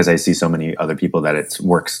interesting because I see so many other people that it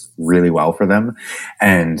works really well for them.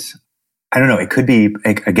 And I don't know, it could be,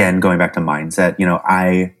 again, going back to mindset,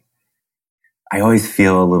 I always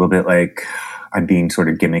feel a little bit like I'm being sort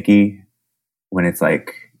of gimmicky when it's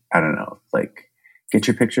like, I don't know, like get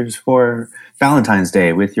your pictures for Valentine's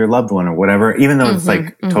Day with your loved one or whatever, even though it's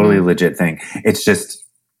like totally legit thing. It's just,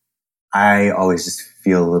 I always just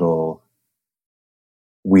feel a little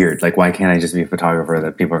weird. Like, why can't I just be a photographer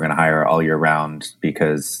that people are going to hire all year round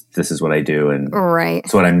because this is what I do and Right.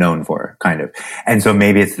 it's what I'm known for, kind of. And so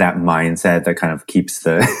maybe it's that mindset that kind of keeps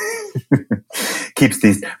keeps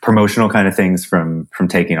these promotional kind of things from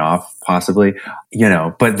taking off, possibly,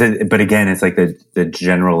 but again, it's like the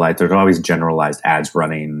generalized, there's always generalized ads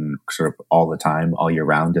running sort of all the time, all year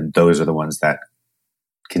round. And those are the ones that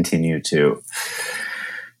continue to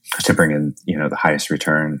bring in, the highest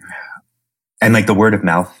return. And like the word of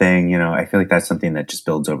mouth thing, I feel like that's something that just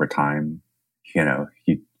builds over time.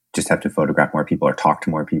 You just have to photograph more people or talk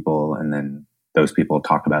to more people, and then those people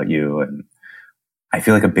talk about you. And I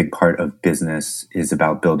feel like a big part of business is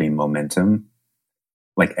about building momentum,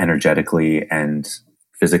 like energetically and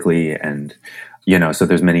physically. And, so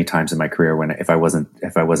there's many times in my career when if I wasn't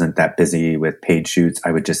that busy with paid shoots,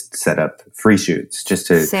 I would just set up free shoots just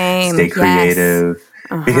to stay creative. Yes.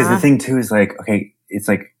 Uh-huh. Because the thing too is like, okay, it's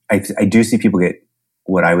like, I do see people get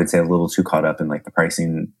what I would say a little too caught up in like the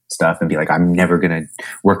pricing stuff and be like, I'm never going to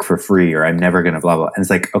work for free, or I'm never going to blah, blah. And it's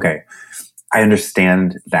like, okay, I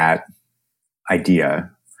understand that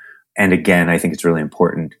idea. And again, I think it's really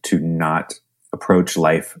important to not approach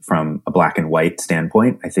life from a black and white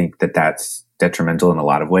standpoint. I think that that's detrimental in a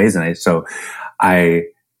lot of ways. And so I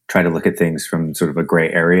try to look at things from sort of a gray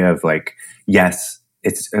area of like, yes,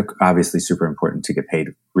 it's obviously super important to get paid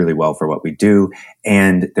really well for what we do.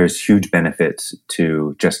 And there's huge benefits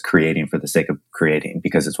to just creating for the sake of creating,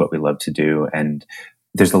 because it's what we love to do. And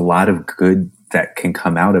there's a lot of good that can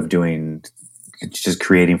come out of doing just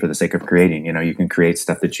creating for the sake of creating. You can create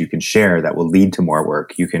stuff that you can share that will lead to more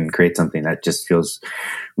work. You can create something that just feels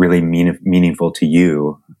really meaningful to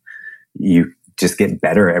you. You just get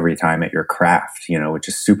better every time at your craft, which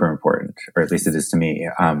is super important, or at least it is to me.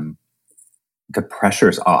 The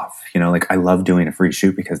pressure's off, like I love doing a free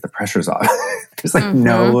shoot because the pressure's off. There's like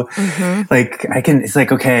like it's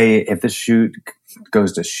like, okay, if the shoot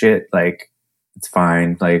goes to shit, like it's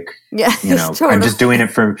fine. Like, totally. I'm doing it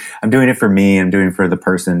for me. I'm doing it for the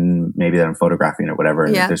person maybe that I'm photographing or whatever.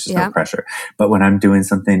 And there's just no pressure. But when I'm doing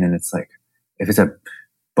something and it's like, if it's a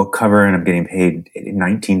book cover and I'm getting paid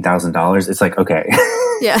 $19,000, it's like, okay.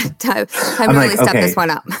 Yeah, time to really step this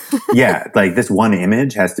one up. Yeah, like this one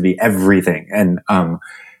image has to be everything. And, I'm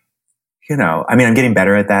getting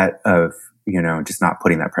better at that of, just not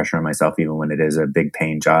putting that pressure on myself, even when it is a big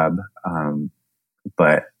paying job.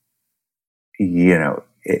 But,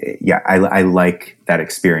 I like that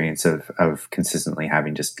experience of consistently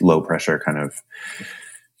having just low pressure kind of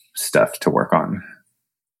stuff to work on.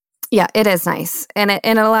 Yeah, it is nice. And it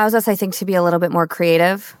allows us, I think, to be a little bit more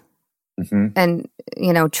creative. And,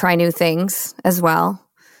 try new things as well.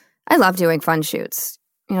 I love doing fun shoots,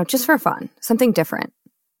 just for fun, something different.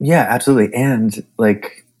 Yeah, absolutely. And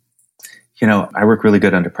like, I work really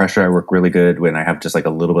good under pressure. I work really good when I have just like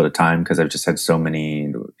a little bit of time, because I've just had so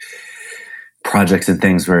many projects and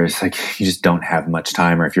things where it's like, you just don't have much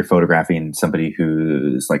time. Or if you're photographing somebody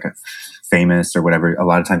who's like a famous or whatever, a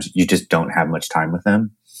lot of times you just don't have much time with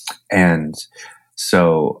them. And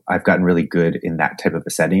so I've gotten really good in that type of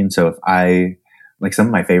a setting. So if like some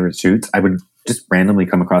of my favorite shoots, I would just randomly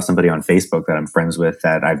come across somebody on Facebook that I'm friends with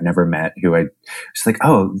that I've never met, who I just like,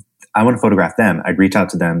 oh, I want to photograph them. I'd reach out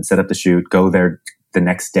to them, set up the shoot, go there the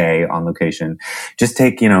next day on location, just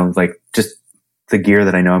take, like just the gear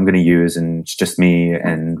that I know I'm going to use, and it's just me,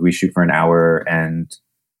 and we shoot for an hour. And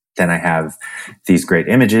then I have these great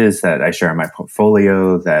images that I share on my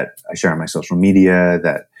portfolio, that I share on my social media,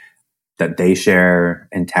 that they share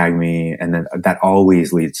and tag me. And then that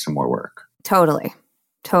always leads to more work. Totally.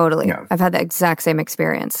 Yeah. I've had the exact same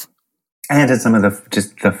experience. And it's some of the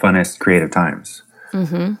funnest creative times.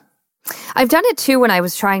 I've done it too when I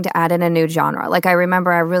was trying to add in a new genre. Like I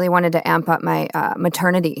remember I really wanted to amp up my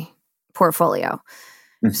maternity portfolio.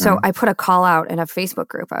 So I put a call out in a Facebook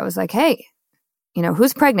group. I was like, hey,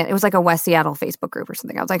 who's pregnant? It was like a West Seattle Facebook group or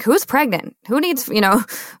something. I was like, who's pregnant? Who needs,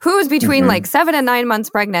 who's between like 7 and 9 months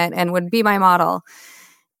pregnant and would be my model?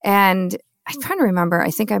 And I'm trying to remember, I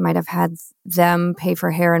think I might have had them pay for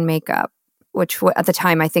hair and makeup, which at the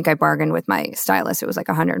time I think I bargained with my stylist. It was like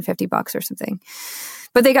 $150 or something.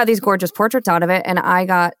 But they got these gorgeous portraits out of it, and I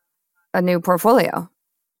got a new portfolio.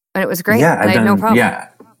 And it was great. Yeah, I had no problem. Yeah,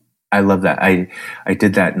 I love that. I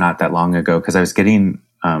did that not that long ago, because I was getting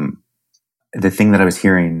the thing that I was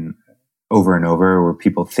hearing over and over were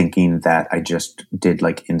people thinking that I just did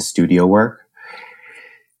like in studio work.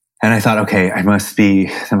 And I thought, okay, that must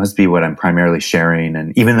be what I'm primarily sharing.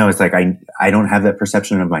 And even though it's like, I don't have that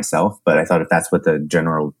perception of myself, but I thought if that's what the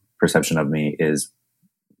general perception of me is,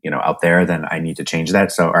 out there, then I need to change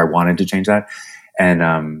that. So I wanted to change that.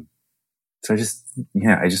 And, so I just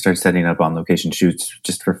started setting up on location shoots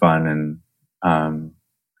just for fun. And,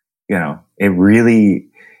 it really,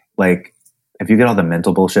 like, if you get all the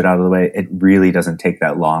mental bullshit out of the way, it really doesn't take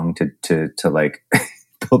that long to like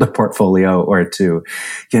build a portfolio or to,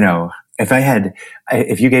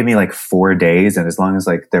 if you gave me like 4 days, and as long as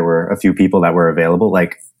like there were a few people that were available,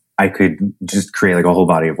 like I could just create like a whole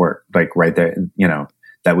body of work, like right there,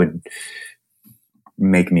 that would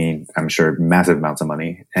make me, I'm sure, massive amounts of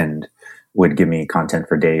money and would give me content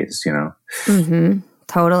for days, Mm-hmm.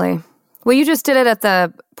 Totally. Well, you just did it at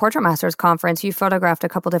the Portrait Masters conference. You photographed a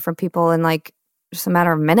couple different people in like just a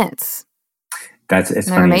matter of minutes. It's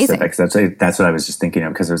funny amazing. Because that's what I was just thinking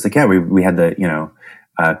of, because it was like, we had the,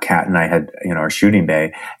 Kat and I had, our shooting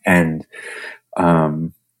bay, and, I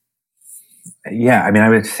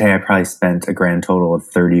would say I probably spent a grand total of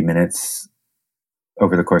 30 minutes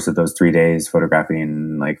over the course of those 3 days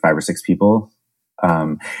photographing like 5 or 6 people.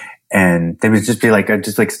 And they would just be like, I'd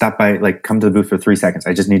just like stop by, like come to the booth for 3 seconds.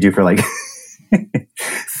 I just need you for like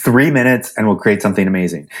 3 minutes and we'll create something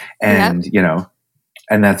amazing. And,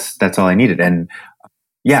 and that's all I needed. And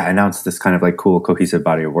and now it's this kind of like cool, cohesive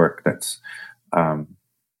body of work that's,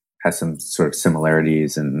 has some sort of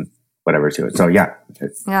similarities and whatever to it. So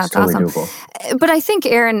it's totally awesome. doable. But I think,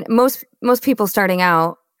 Aaron, most people starting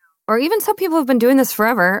out, or even some people who've been doing this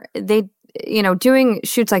forever, they, doing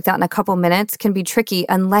shoots like that in a couple minutes can be tricky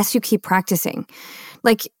unless you keep practicing.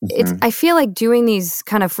 Like I feel like doing these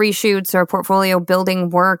kind of free shoots or portfolio building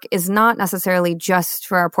work is not necessarily just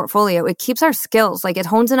for our portfolio. It keeps our skills, like it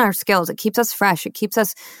hones in our skills. It keeps us fresh. It keeps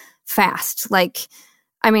us fast. Like,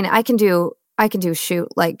 I mean, I can do shoot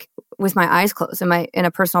like with my eyes closed in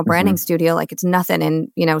a personal branding studio. Like it's nothing.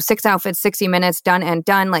 And, 6 outfits, 60 minutes,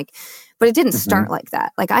 done. Like, but it didn't start like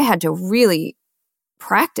that. Like I had to really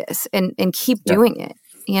practice and keep doing it,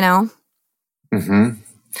 Mm-hmm.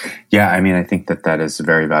 Yeah. I mean, I think that is a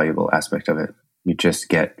very valuable aspect of it. You just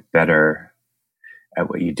get better at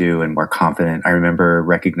what you do and more confident. I remember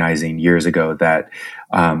recognizing years ago that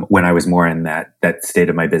when I was more in that state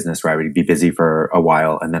of my business where I would be busy for a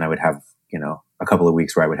while and then I would have, a couple of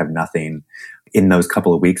weeks where I would have nothing. In those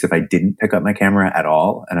couple of weeks, if I didn't pick up my camera at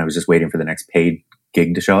all and I was just waiting for the next paid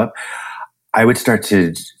gig to show up, I would start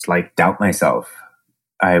to like doubt myself.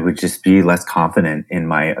 I would just be less confident in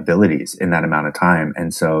my abilities in that amount of time.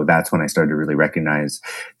 And so that's when I started to really recognize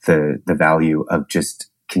the value of just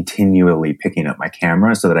continually picking up my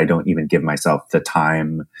camera so that I don't even give myself the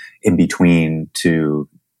time in between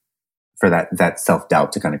for that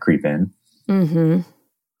self-doubt to kind of creep in. Mm-hmm.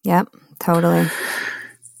 Yep, totally.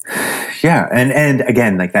 Yeah. And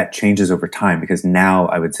again, like that changes over time, because now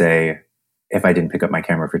I would say if I didn't pick up my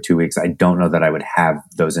camera for 2 weeks, I don't know that I would have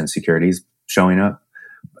those insecurities showing up.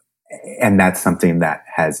 And that's something that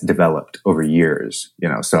has developed over years,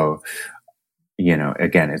 so,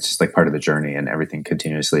 again, it's just like part of the journey, and everything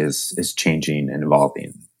continuously is changing and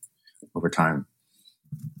evolving over time.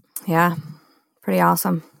 Yeah. Pretty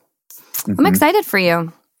awesome. I'm excited for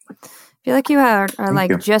you. I feel like you are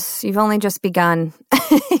like you've only just begun,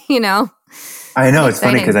 I know. It's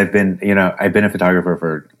funny because I've been a photographer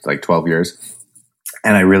for like 12 years,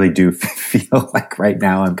 and I really do feel like right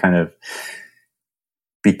now I'm kind of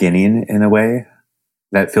beginning in a way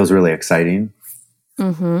that feels really exciting.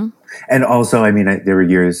 Mm-hmm. And also, I mean, there were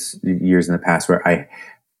years in the past where I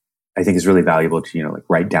think it's really valuable to, like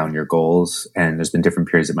write down your goals. And there's been different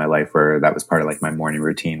periods of my life where that was part of like my morning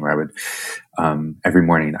routine, where I would, every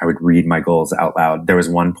morning I would read my goals out loud. There was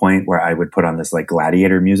one point where I would put on this like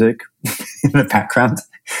Gladiator music in the background,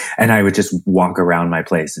 and I would just walk around my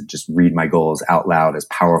place and just read my goals out loud, as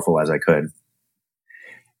powerful as I could.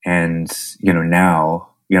 And, now,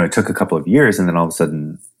 it took a couple of years, and then all of a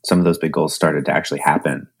sudden some of those big goals started to actually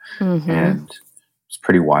happen. And it's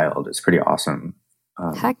pretty wild. It's pretty awesome.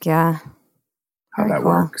 Heck yeah. How that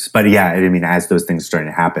works. But yeah, I mean, as those things are starting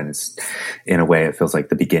to happen, it's, in a way, it feels like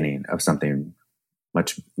the beginning of something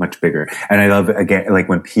much, much bigger. And I love, again, like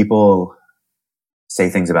when people say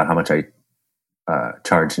things about how much I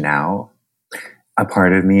charge now, a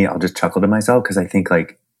part of me, I'll just chuckle to myself, because I think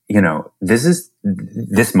like,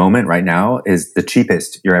 this moment right now is the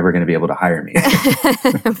cheapest you're ever going to be able to hire me.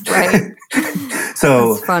 Right.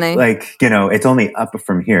 So that's funny. Like, it's only up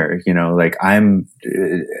from here, like I'm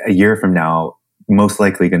a year from now, most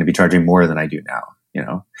likely going to be charging more than I do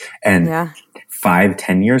now, and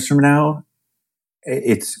 5-10 years from now,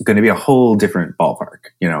 it's going to be a whole different ballpark,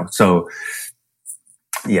 so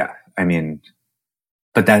yeah, I mean,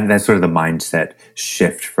 but that's sort of the mindset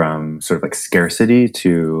shift from sort of like scarcity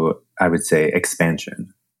to, I would say,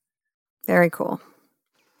 expansion. Very cool.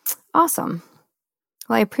 Awesome.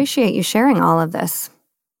 Well, I appreciate you sharing all of this.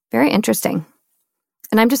 Very interesting.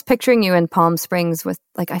 And I'm just picturing you in Palm Springs with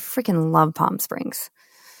I freaking love Palm Springs.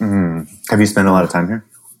 Have you spent a lot of time here?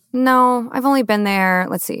 No, I've only been there,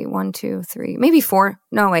 let's see, 1, 2, 3, maybe 4.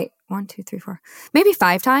 No, wait, 1, 2, 3, 4. Maybe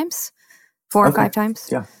 5 times. 4 or 5 times.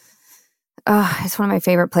 Yeah. It's one of my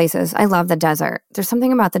favorite places. I love the desert. There's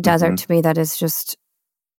something about the desert to me that is just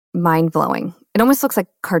mind-blowing. It almost looks like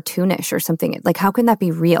cartoonish or something. Like, how can that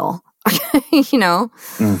be real? You know?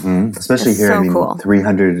 Especially it's here, so cool.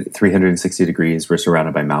 360 degrees, we're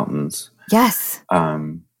surrounded by mountains. Yes.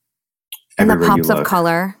 And the pops of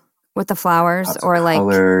color with the flowers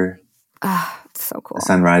color. It's so cool. The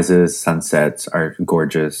sunrises, sunsets are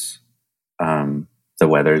gorgeous. The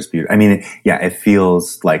weather's beautiful. I mean, it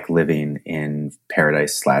feels like living in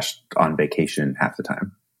paradise / on vacation half the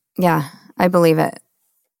time. Yeah, I believe it.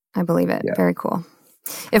 Yeah. Very cool.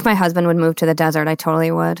 If my husband would move to the desert, I totally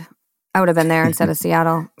would. I would have been there instead of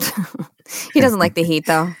Seattle. He doesn't like the heat,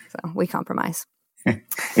 though, so we compromise.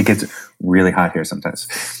 It gets really hot here sometimes.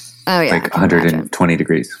 Oh, yeah. Like 120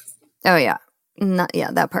 degrees. Oh, yeah.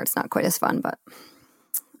 That part's not quite as fun, but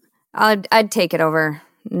I'd take it over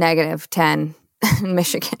 -10 in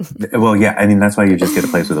Michigan. Well, yeah, I mean, that's why you just get a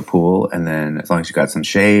place with a pool, and then as long as you got some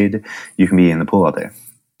shade, you can be in the pool all day.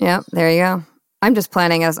 Yep, there you go. I'm just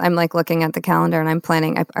planning I'm looking at the calendar and I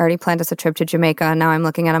already planned us a trip to Jamaica, and now I'm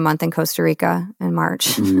looking at a month in Costa Rica in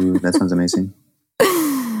March. Ooh, that sounds amazing.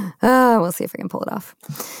 We'll see if we can pull it off.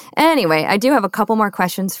 Anyway, I do have a couple more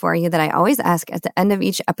questions for you that I always ask at the end of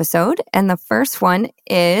each episode. And the first one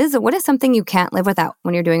is, what is something you can't live without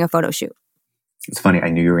when you're doing a photo shoot? It's funny. I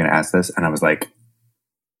knew you were going to ask this, and I was like,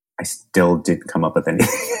 I still didn't come up with any.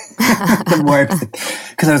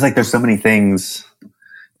 Because I was like, there's so many things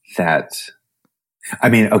that... I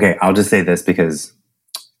mean, okay, I'll just say this because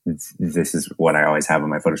this is what I always have on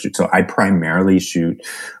my photo shoot. So I primarily shoot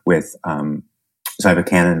with, so I have a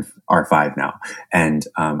Canon R5 now, and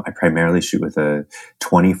I primarily shoot with a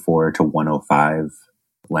 24 to 105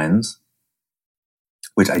 lens,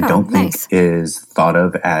 which I don't think is thought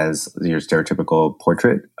of as your stereotypical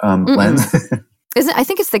portrait lens. I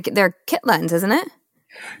think it's their kit lens, isn't it?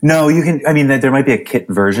 No, you can, I mean, there might be a kit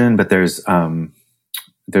version, but there's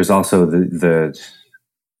also the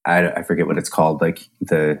I forget what it's called, like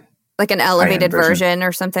an elevated version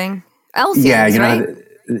or something. L series, yeah, right?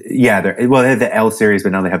 They have the L series,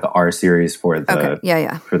 but now they have the R series for the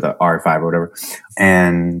for the R5 or whatever.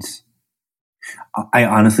 And I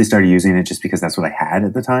honestly started using it just because that's what I had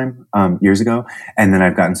at the time, years ago, and then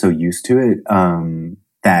I've gotten so used to it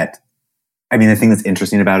that, I mean, the thing that's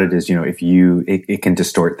interesting about it is, if it can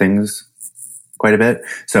distort things quite a bit.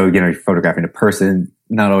 So, you're photographing a person,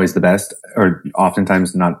 not always the best, or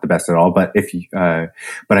oftentimes not the best at all. But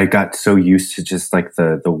but I got so used to just like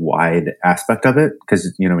the wide aspect of it,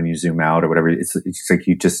 because, when you zoom out or whatever, it's like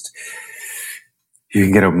you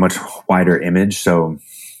can get a much wider image. So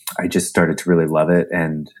I just started to really love it.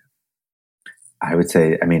 And I would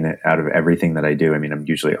say, I mean, out of everything that I do, I mean, I'm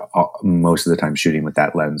usually most of the time shooting with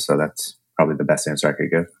that lens. So that's probably the best answer I could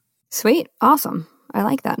give. Sweet. Awesome. I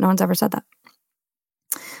like that. No one's ever said that.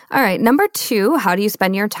 All right. Number 2, how do you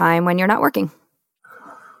spend your time when you're not working?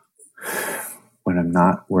 When I'm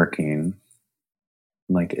not working,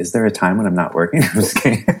 I'm like, is there a time when I'm not working? I'm just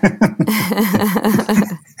kidding.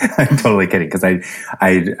 I'm totally kidding, because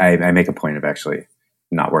I make a point of actually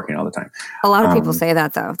not working all the time. A lot of people say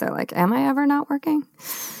that, though. They're like, am I ever not working?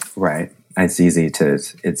 Right. It's easy to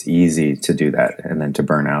do that and then to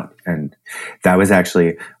burn out. And that was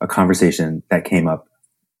actually a conversation that came up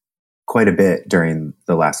quite a bit during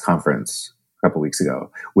the last conference a couple weeks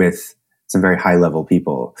ago with some very high level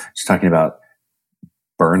people, just talking about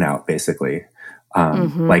burnout, basically.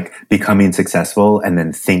 Like becoming successful and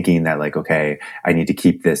then thinking that, like, okay, I need to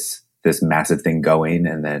keep this massive thing going,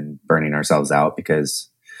 and then burning ourselves out,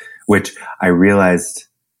 which I realized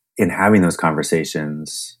in having those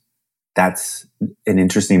conversations, that's an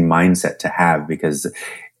interesting mindset to have, because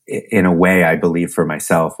in a way, I believe for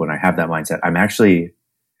myself, when I have that mindset, I'm actually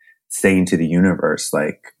saying to the universe,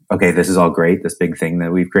 like, okay, this is all great, this big thing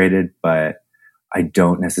that we've created, but I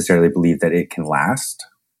don't necessarily believe that it can last.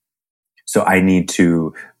 So I need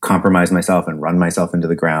to compromise myself and run myself into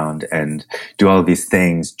the ground and do all of these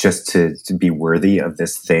things just to be worthy of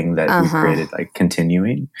this thing that we've created, like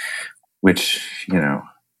continuing, which,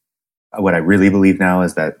 what I really believe now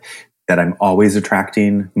is that I'm always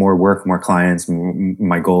attracting more work, more clients,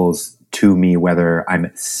 my goals to me, whether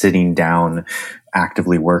I'm sitting down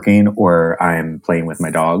actively working or I'm playing with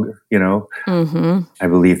my dog, I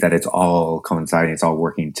believe that it's all coinciding. It's all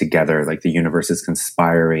working together. Like the universe is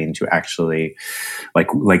conspiring to actually,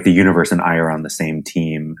 like the universe and I are on the same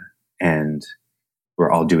team, and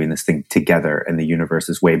we're all doing this thing together, and the universe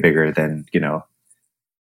is way bigger than,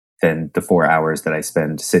 than the 4 hours that I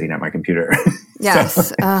spend sitting at my computer. Yes.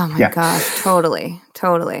 So, Oh my yeah. gosh. Totally.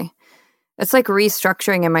 Totally. It's like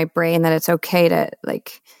restructuring in my brain that it's okay to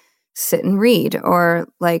like sit and read or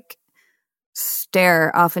like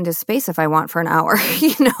stare off into space if I want for an hour,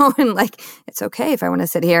 and like it's okay if I want to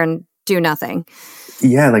sit here and do nothing.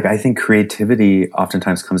 Yeah, like I think creativity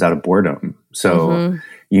oftentimes comes out of boredom. So Mm-hmm.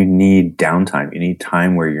 you need downtime. You need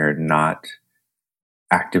time where you're not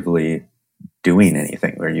actively doing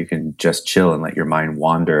anything, where you can just chill and let your mind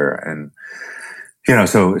wander. And,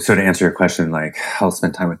 so to answer your question, like I'll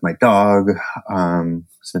spend time with my dog,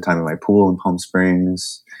 spend time at my pool in Palm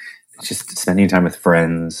Springs, just spending time with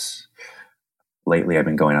friends. Lately, I've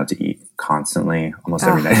been going out to eat constantly, almost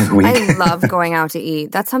every night of the week. I love going out to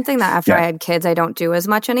eat. That's something that after I had kids, I don't do as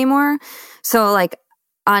much anymore. So like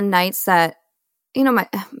on nights that,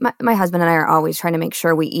 my husband and I are always trying to make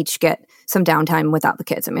sure we each get some downtime without the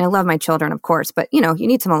kids. I mean, I love my children, of course, but you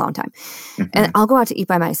need some alone time. Mm-hmm. And I'll go out to eat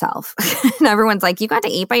by myself. And everyone's like, you got to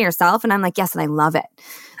eat by yourself? And I'm like, yes, and I love it.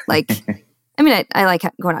 Like, I mean, I like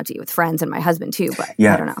going out to eat with friends and my husband too, but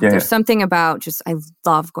I don't know. There's something about I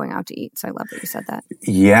love going out to eat. So I love that you said that.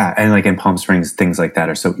 Yeah. And like in Palm Springs, things like that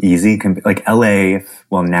are so easy. Like LA,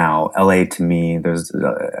 now LA to me, there's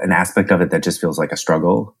an aspect of it that just feels like a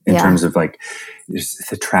struggle in terms of like,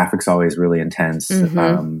 the traffic's always really intense.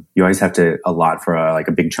 Mm-hmm. You always have to allot for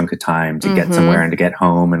a big chunk of time to get somewhere and to get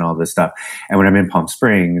home and all this stuff. And when I'm in Palm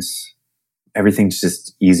Springs, everything's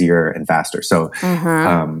just easier and faster. So,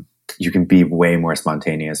 you can be way more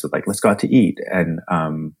spontaneous with like, let's go out to eat and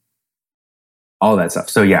all that stuff.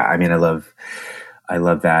 So yeah, I mean, I love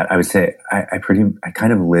that. I would say I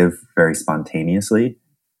kind of live very spontaneously.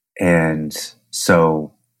 And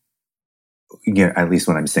so, at least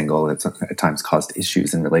when I'm single, it's at times caused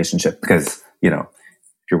issues in relationship because, if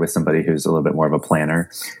you're with somebody who's a little bit more of a planner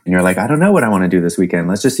and you're like, I don't know what I want to do this weekend.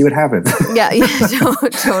 Let's just see what happens. Yeah,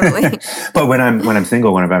 totally. But when I'm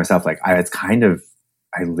single, when I'm by myself, like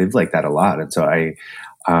I live like that a lot. And so I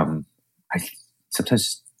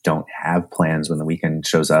sometimes don't have plans when the weekend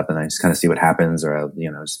shows up and I just kind of see what happens or,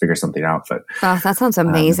 just figure something out. But that sounds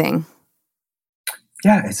amazing.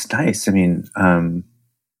 Yeah, it's nice. I mean,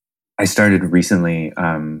 I started recently,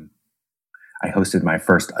 I hosted my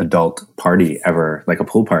first adult party ever, like a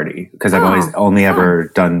pool party, because I've always only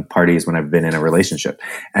ever done parties when I've been in a relationship.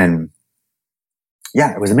 And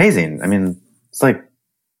yeah, it was amazing. I mean, it's like,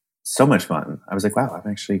 so much fun. I was like, wow, I'm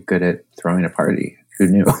actually good at throwing a party. Who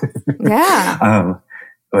knew? Yeah.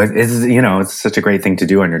 It's such a great thing to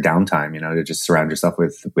do on your downtime, to just surround yourself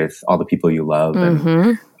with all the people you love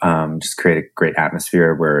and just create a great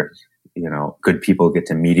atmosphere where, good people get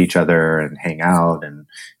to meet each other and hang out and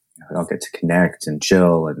all get to connect and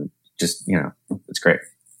chill and just, it's great.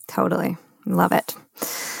 Totally. Love it.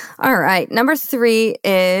 All right. Number 3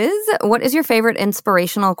 is, what is your favorite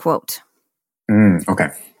inspirational quote? Okay.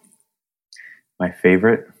 My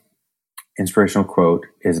favorite inspirational quote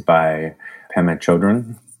is by Pema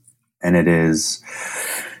Chodron, and it is,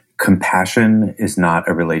 compassion is not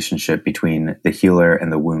a relationship between the healer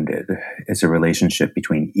and the wounded. It's a relationship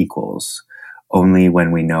between equals. Only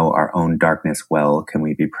when we know our own darkness well can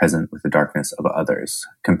we be present with the darkness of others.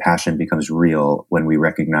 Compassion becomes real when we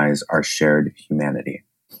recognize our shared humanity.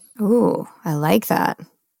 Ooh, I like that.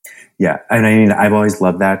 Yeah, and I mean, I've always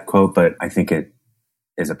loved that quote, but I think it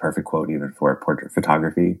is a perfect quote even for portrait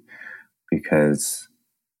photography because,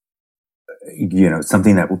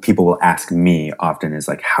 something that people will ask me often is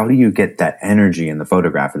like, how do you get that energy in the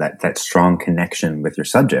photograph or that strong connection with your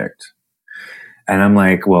subject? And I'm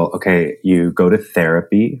like, well, okay, you go to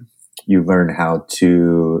therapy, you learn how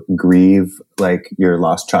to grieve like your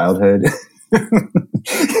lost childhood.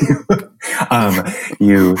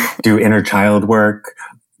 You do inner child work,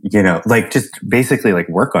 like just basically like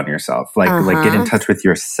work on yourself, like get in touch with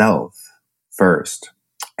yourself first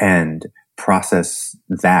and process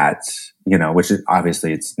that, which is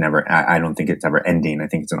obviously it's never, I don't think it's ever ending. I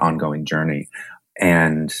think it's an ongoing journey.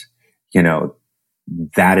 And,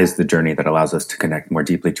 that is the journey that allows us to connect more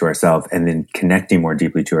deeply to ourselves. And then connecting more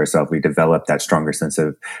deeply to ourselves, we develop that stronger sense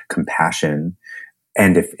of compassion.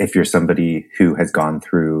 And if you're somebody who has gone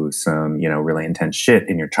through some, really intense shit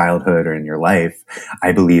in your childhood or in your life,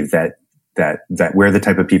 I believe that we're the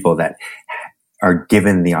type of people that are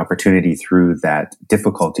given the opportunity through that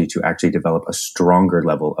difficulty to actually develop a stronger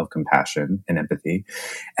level of compassion and empathy.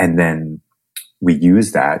 And then we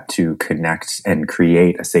use that to connect and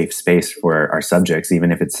create a safe space for our subjects,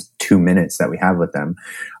 even if it's 2 minutes that we have with them.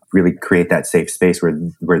 Really create that safe space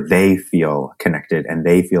where they feel connected and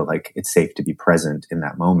they feel like it's safe to be present in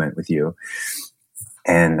that moment with you.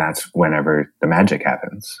 And that's whenever the magic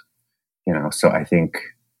happens, So I think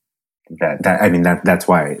that's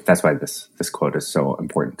why this quote is so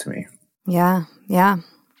important to me. Yeah. Yeah.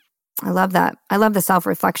 I love that. I love the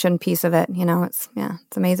self-reflection piece of it. It's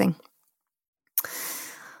amazing.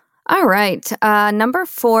 All right. Number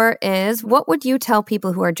 4 is, what would you tell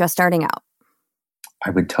people who are just starting out? I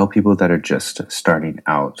would tell people that are just starting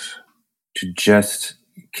out to just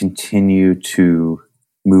continue to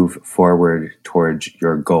move forward towards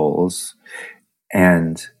your goals.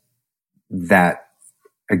 And that,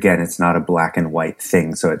 again, it's not a black and white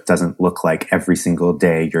thing. So it doesn't look like every single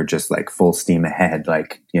day you're just like full steam ahead,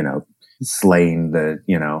 like, slaying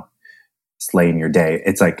your day.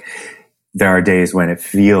 It's like, there are days when it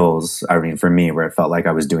feels, for me, where it felt like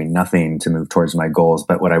I was doing nothing to move towards my goals.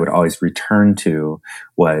 But what I would always return to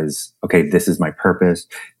was, okay, this is my purpose.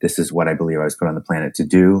 This is what I believe I was put on the planet to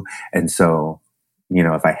do. And so,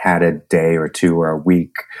 if I had a day or two or a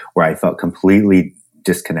week where I felt completely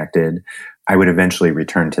disconnected, I would eventually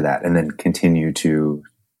return to that and then continue to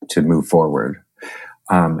move forward.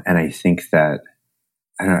 And I think that,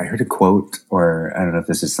 I heard a quote, or I don't know if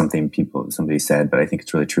this is something somebody said, but I think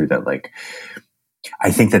it's really true that, like,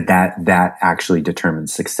 I think that actually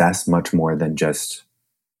determines success much more than just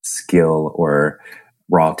skill or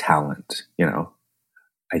raw talent.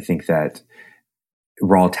 I think that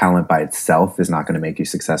raw talent by itself is not going to make you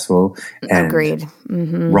successful. And agreed.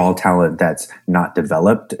 Mm-hmm. Raw talent that's not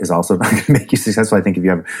developed is also not going to make you successful. I think if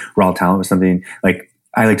you have raw talent with something, like,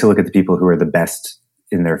 I like to look at the people who are the best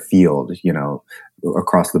in their field,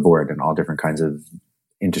 across the board in all different kinds of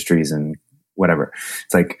industries and whatever.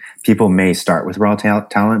 It's like, people may start with raw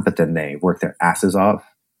talent, but then they work their asses off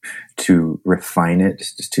to refine it,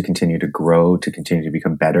 to continue to grow, to continue to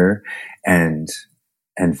become better. And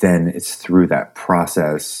then it's through that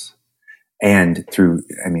process, and through,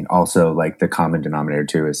 also, like, the common denominator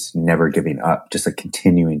too is never giving up, just like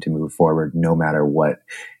continuing to move forward no matter what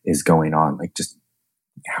is going on, like just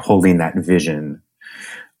holding that vision.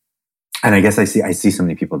 And I guess I see so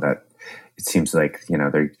many people that it seems like,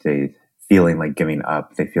 they feeling like giving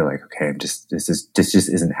up. They feel like, okay, this just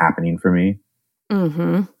isn't happening for me.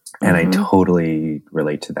 Mm-hmm. And I totally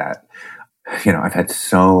relate to that. I've had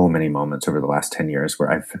so many moments over the last 10 years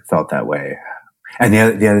where I've felt that way. And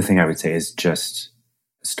the other thing I would say is just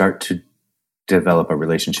start to develop a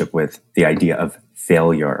relationship with the idea of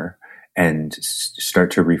failure, and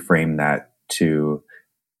start to reframe that to,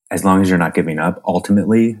 as long as you're not giving up,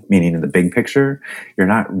 ultimately, meaning in the big picture, you're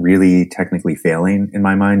not really technically failing in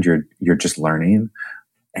my mind. You're just learning.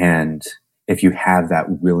 And if you have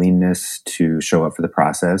that willingness to show up for the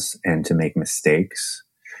process and to make mistakes,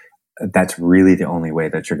 that's really the only way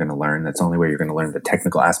that you're going to learn. That's the only way you're going to learn the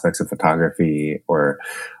technical aspects of photography, or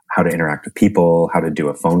how to interact with people, how to do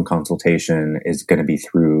a phone consultation, is going to be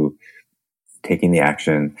through taking the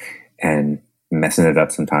action and messing it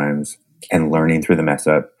up sometimes, and learning through the mess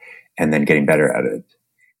up, and then getting better at it.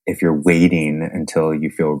 If you're waiting until you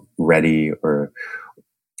feel ready, or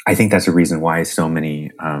I think that's the reason why so many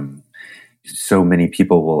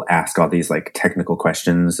people will ask all these like technical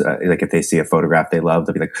questions. Like if they see a photograph they love,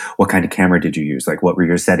 they'll be like, what kind of camera did you use? Like, what were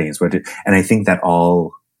your settings? And I think that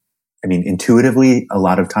intuitively, a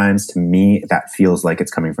lot of times to me, that feels like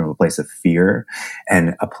it's coming from a place of fear,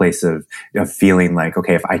 and a place of feeling like,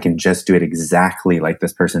 okay, if I can just do it exactly like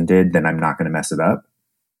this person did, then I'm not going to mess it up.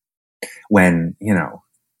 When,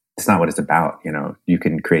 it's not what it's about. You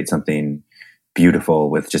can create something beautiful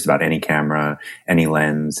with just about any camera, any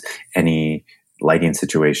lens, any lighting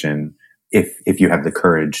situation, if you have the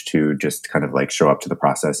courage to just kind of like show up to the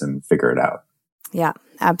process and figure it out. Yeah,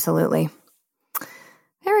 absolutely.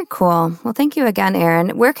 Very cool. Well, thank you again,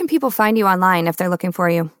 Aaron. Where can people find you online if they're looking for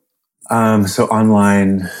you? So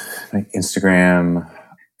online, like Instagram,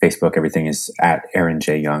 Facebook, everything is at Aaron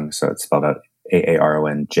J. Young. So it's spelled out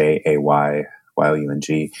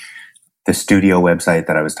AARONJAYYOUNG. The studio website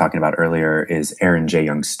that I was talking about earlier is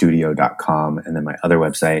aaronjyoungstudio.com. And then my other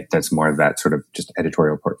website that's more of that sort of just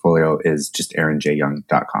editorial portfolio is just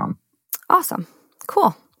aaronjyoung.com. Awesome.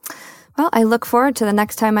 Cool. Well, I look forward to the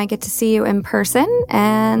next time I get to see you in person.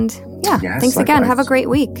 And thanks likewise. Again. Have a great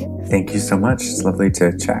week. Thank you so much. It's lovely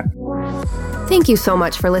to chat. Thank you so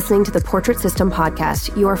much for listening to the Portrait System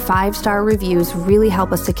podcast. Your 5-star reviews really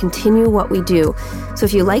help us to continue what we do. So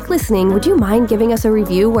if you like listening, would you mind giving us a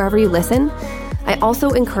review wherever you listen? I also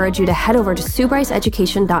encourage you to head over to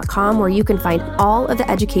SueBryceEducation.com, where you can find all of the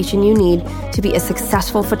education you need to be a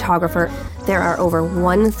successful photographer. There are over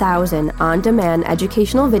 1,000 on-demand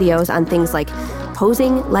educational videos on things like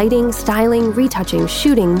posing, lighting, styling, retouching,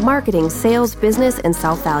 shooting, marketing, sales, business, and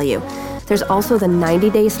self-value. There's also the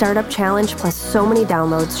 90-day startup challenge, plus so many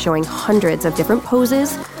downloads showing hundreds of different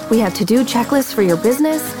poses. We have to-do checklists for your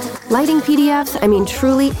business, lighting PDFs,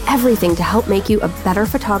 truly everything to help make you a better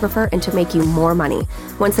photographer and to make you more money.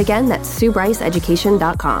 Once again, that's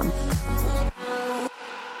SueBryceEducation.com.